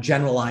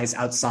generalize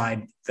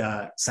outside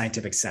the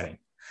scientific setting.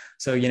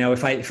 So,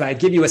 if I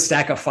give you a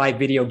stack of 5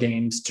 video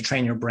games to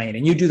train your brain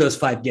and you do those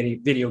 5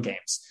 video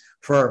games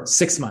for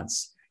 6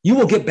 months, you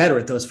will get better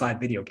at those 5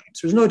 video games.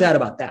 There's no doubt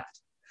about that.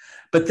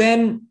 But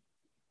then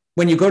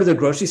when you go to the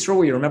grocery store,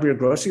 will you remember your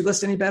grocery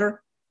list any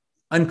better?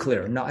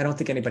 Unclear. No, I don't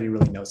think anybody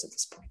really knows at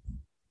this point.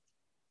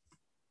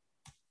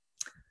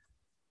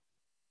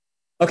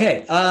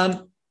 Okay.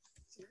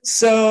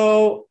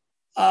 So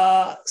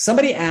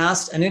somebody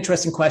asked an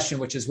interesting question,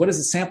 which is, what is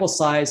the sample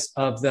size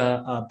of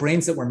the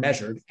brains that were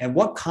measured and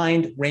what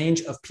kind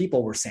range of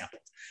people were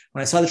sampled?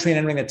 When I saw the train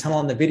entering the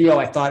tunnel in the video,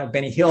 I thought of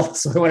Benny Hill.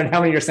 So I wondered how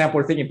many of your sample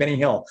were thinking Benny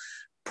Hill.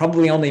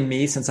 Probably only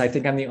me, since I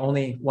think I'm the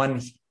only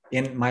one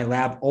in my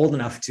lab old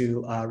enough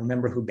to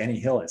remember who Benny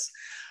Hill is.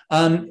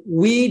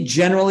 We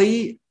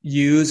generally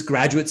use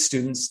graduate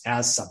students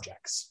as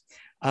subjects.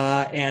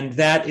 And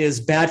that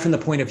is bad from the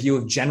point of view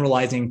of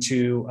generalizing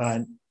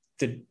to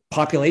the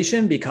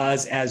population,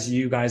 because as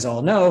you guys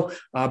all know,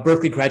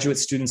 Berkeley graduate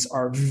students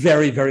are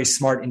very, very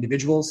smart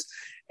individuals,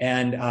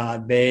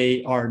 and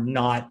they are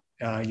not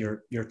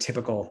your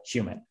typical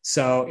human.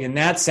 So in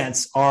that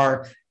sense,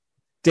 our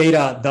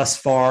data thus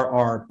far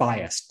are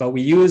biased, but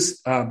we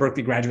use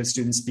Berkeley graduate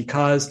students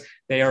because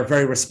they are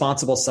very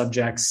responsible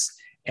subjects,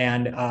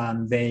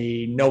 and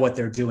they know what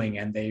they're doing,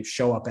 and they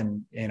show up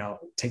and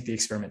take the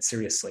experiment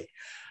seriously.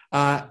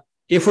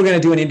 If we're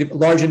going to do a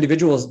large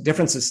individual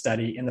differences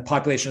study in the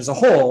population as a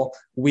whole,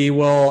 we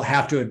will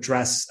have to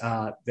address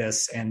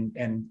this,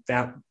 and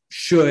that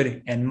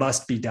should and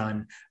must be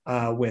done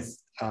with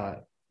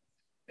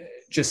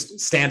just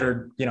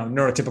standard,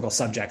 neurotypical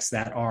subjects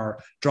that are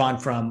drawn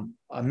from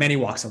many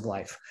walks of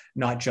life,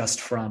 not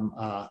just from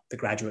the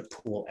graduate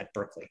pool at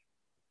Berkeley.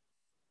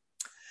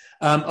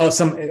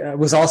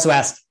 Was also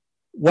asked,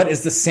 what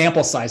is the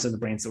sample size of the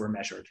brains that were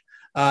measured?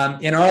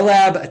 In our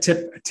lab, a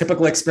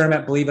typical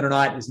experiment, believe it or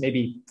not, is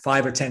maybe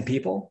 5 or 10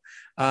 people.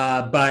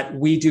 But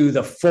we do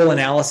the full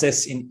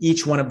analysis in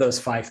each one of those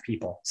 5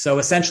 people. So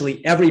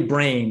essentially, every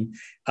brain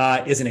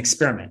is an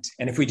experiment.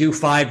 And if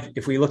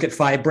we look at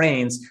 5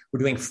 brains, we're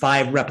doing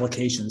 5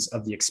 replications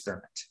of the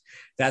experiment.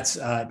 That's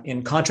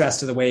in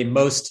contrast to the way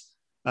most,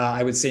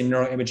 I would say,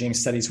 neuroimaging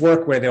studies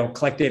work, where they'll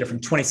collect data from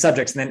 20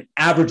 subjects and then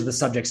average the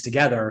subjects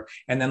together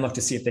and then look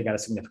to see if they got a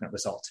significant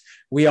result.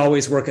 We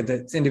always work at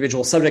the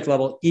individual subject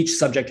level. Each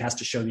subject has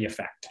to show the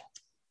effect.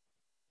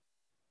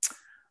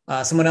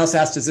 Someone else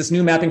asked, does this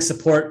new mapping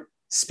support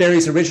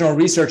Sperry's original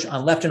research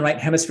on left and right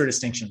hemisphere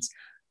distinctions?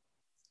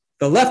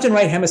 The left and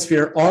right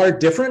hemisphere are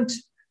different.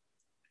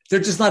 They're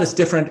just not as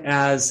different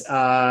as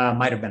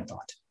might have been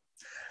thought.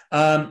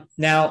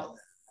 Now,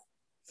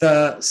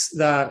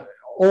 the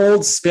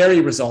old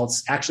Sperry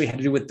results actually had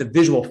to do with the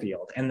visual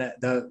field, and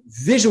the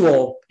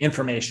visual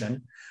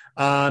information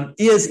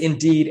is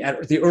indeed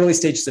at the early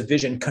stages of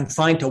vision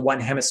confined to one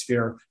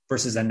hemisphere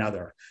versus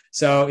another.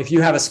 So if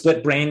you have a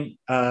split brain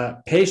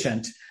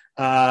patient,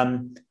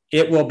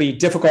 it will be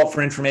difficult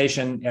for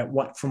information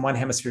from one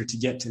hemisphere to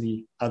get to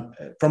the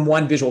from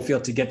one visual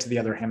field to get to the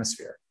other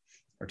hemisphere,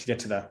 or to get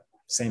to the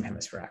same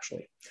hemisphere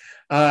actually.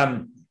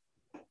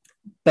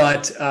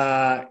 But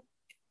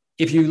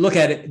if you look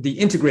at it, the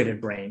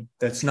integrated brain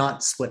that's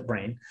not split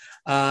brain,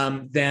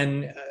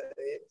 then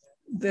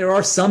there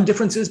are some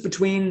differences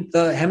between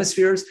the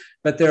hemispheres,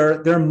 but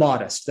they're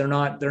modest. They're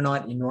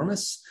not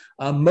enormous.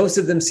 Most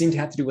of them seem to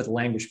have to do with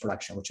language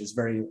production, which is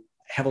very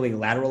heavily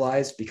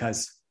lateralized,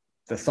 because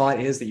the thought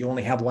is that you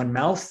only have one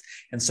mouth,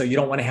 and so you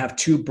don't want to have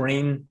two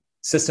brain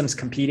systems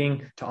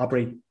competing to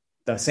operate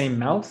the same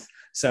mouth.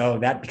 So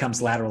that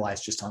becomes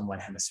lateralized just on one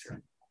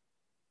hemisphere.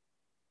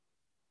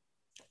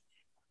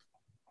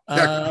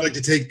 Jack, I'd like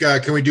to take,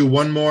 can we do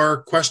one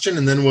more question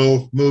and then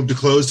we'll move to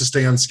close to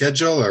stay on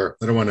schedule? Or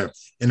I don't want to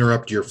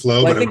interrupt your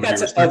flow. Well, but I think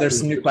there's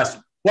some new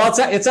question. Well,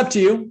 it's up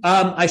to you.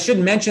 I should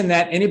mention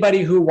that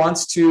anybody who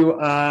wants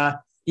to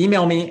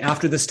email me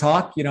after this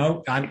talk,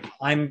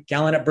 I'm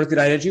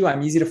Gallant@berkeley.edu.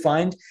 I'm easy to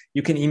find.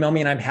 You can email me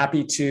and I'm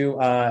happy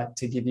to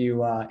give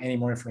you any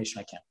more information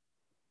I can.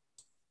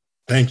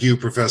 Thank you,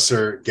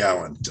 Professor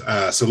Gallant.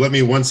 So let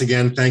me once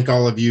again thank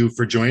all of you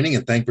for joining,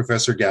 and thank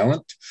Professor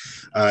Gallant.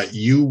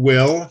 You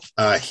will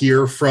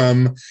hear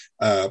from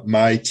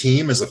my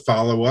team as a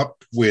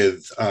follow-up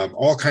with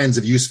all kinds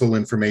of useful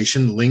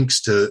information,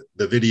 links to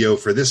the video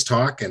for this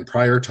talk and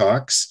prior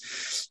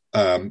talks,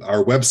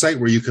 our website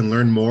where you can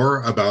learn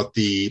more about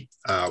the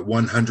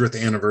 100th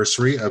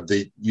anniversary of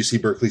the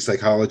UC Berkeley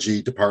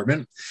Psychology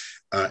Department,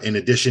 in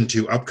addition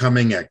to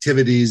upcoming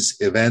activities,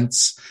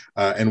 events,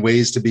 and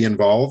ways to be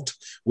involved.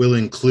 Will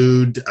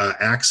include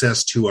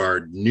access to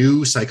our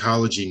new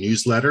psychology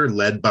newsletter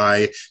led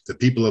by the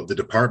people of the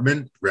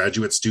department,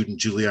 graduate student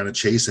Juliana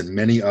Chase, and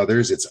many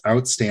others. It's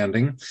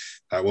outstanding.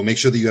 We'll make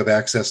sure that you have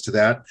access to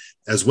that,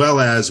 as well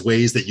as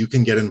ways that you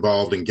can get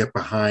involved and get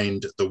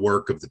behind the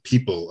work of the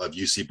people of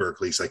UC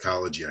Berkeley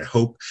Psychology. I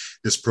hope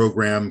this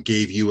program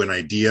gave you an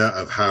idea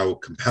of how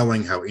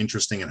compelling, how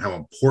interesting, and how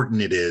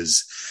important it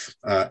is.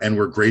 And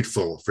we're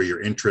grateful for your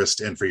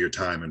interest and for your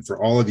time. And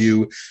for all of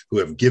you who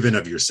have given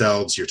of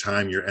yourselves, your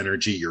time, your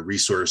energy, your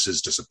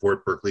resources to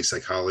support Berkeley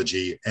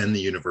Psychology and the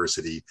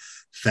university,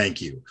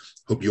 thank you.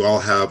 Hope you all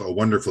have a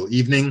wonderful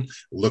evening.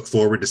 Look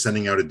forward to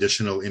sending out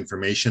additional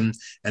information,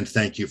 and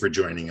thank you for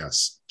joining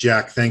us.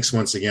 Jack, thanks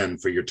once again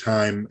for your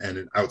time and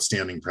an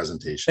outstanding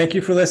presentation. Thank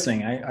you for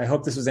listening. I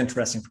hope this was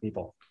interesting for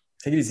people.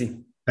 Take it easy.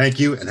 Thank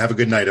you, and have a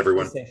good night,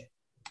 everyone.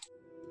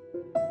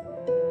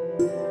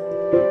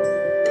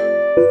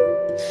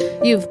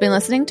 You've been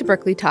listening to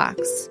Berkeley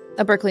Talks,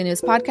 a Berkeley News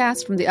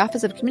podcast from the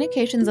Office of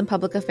Communications and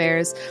Public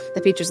Affairs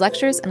that features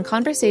lectures and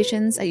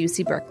conversations at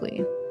UC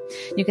Berkeley.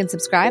 You can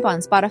subscribe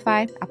on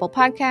Spotify, Apple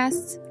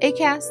Podcasts,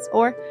 Acast,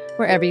 or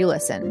wherever you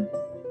listen.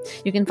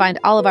 You can find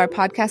all of our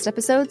podcast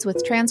episodes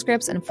with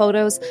transcripts and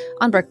photos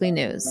on Berkeley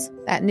News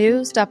at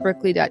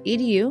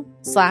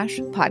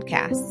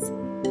news.berkeley.edu/podcasts.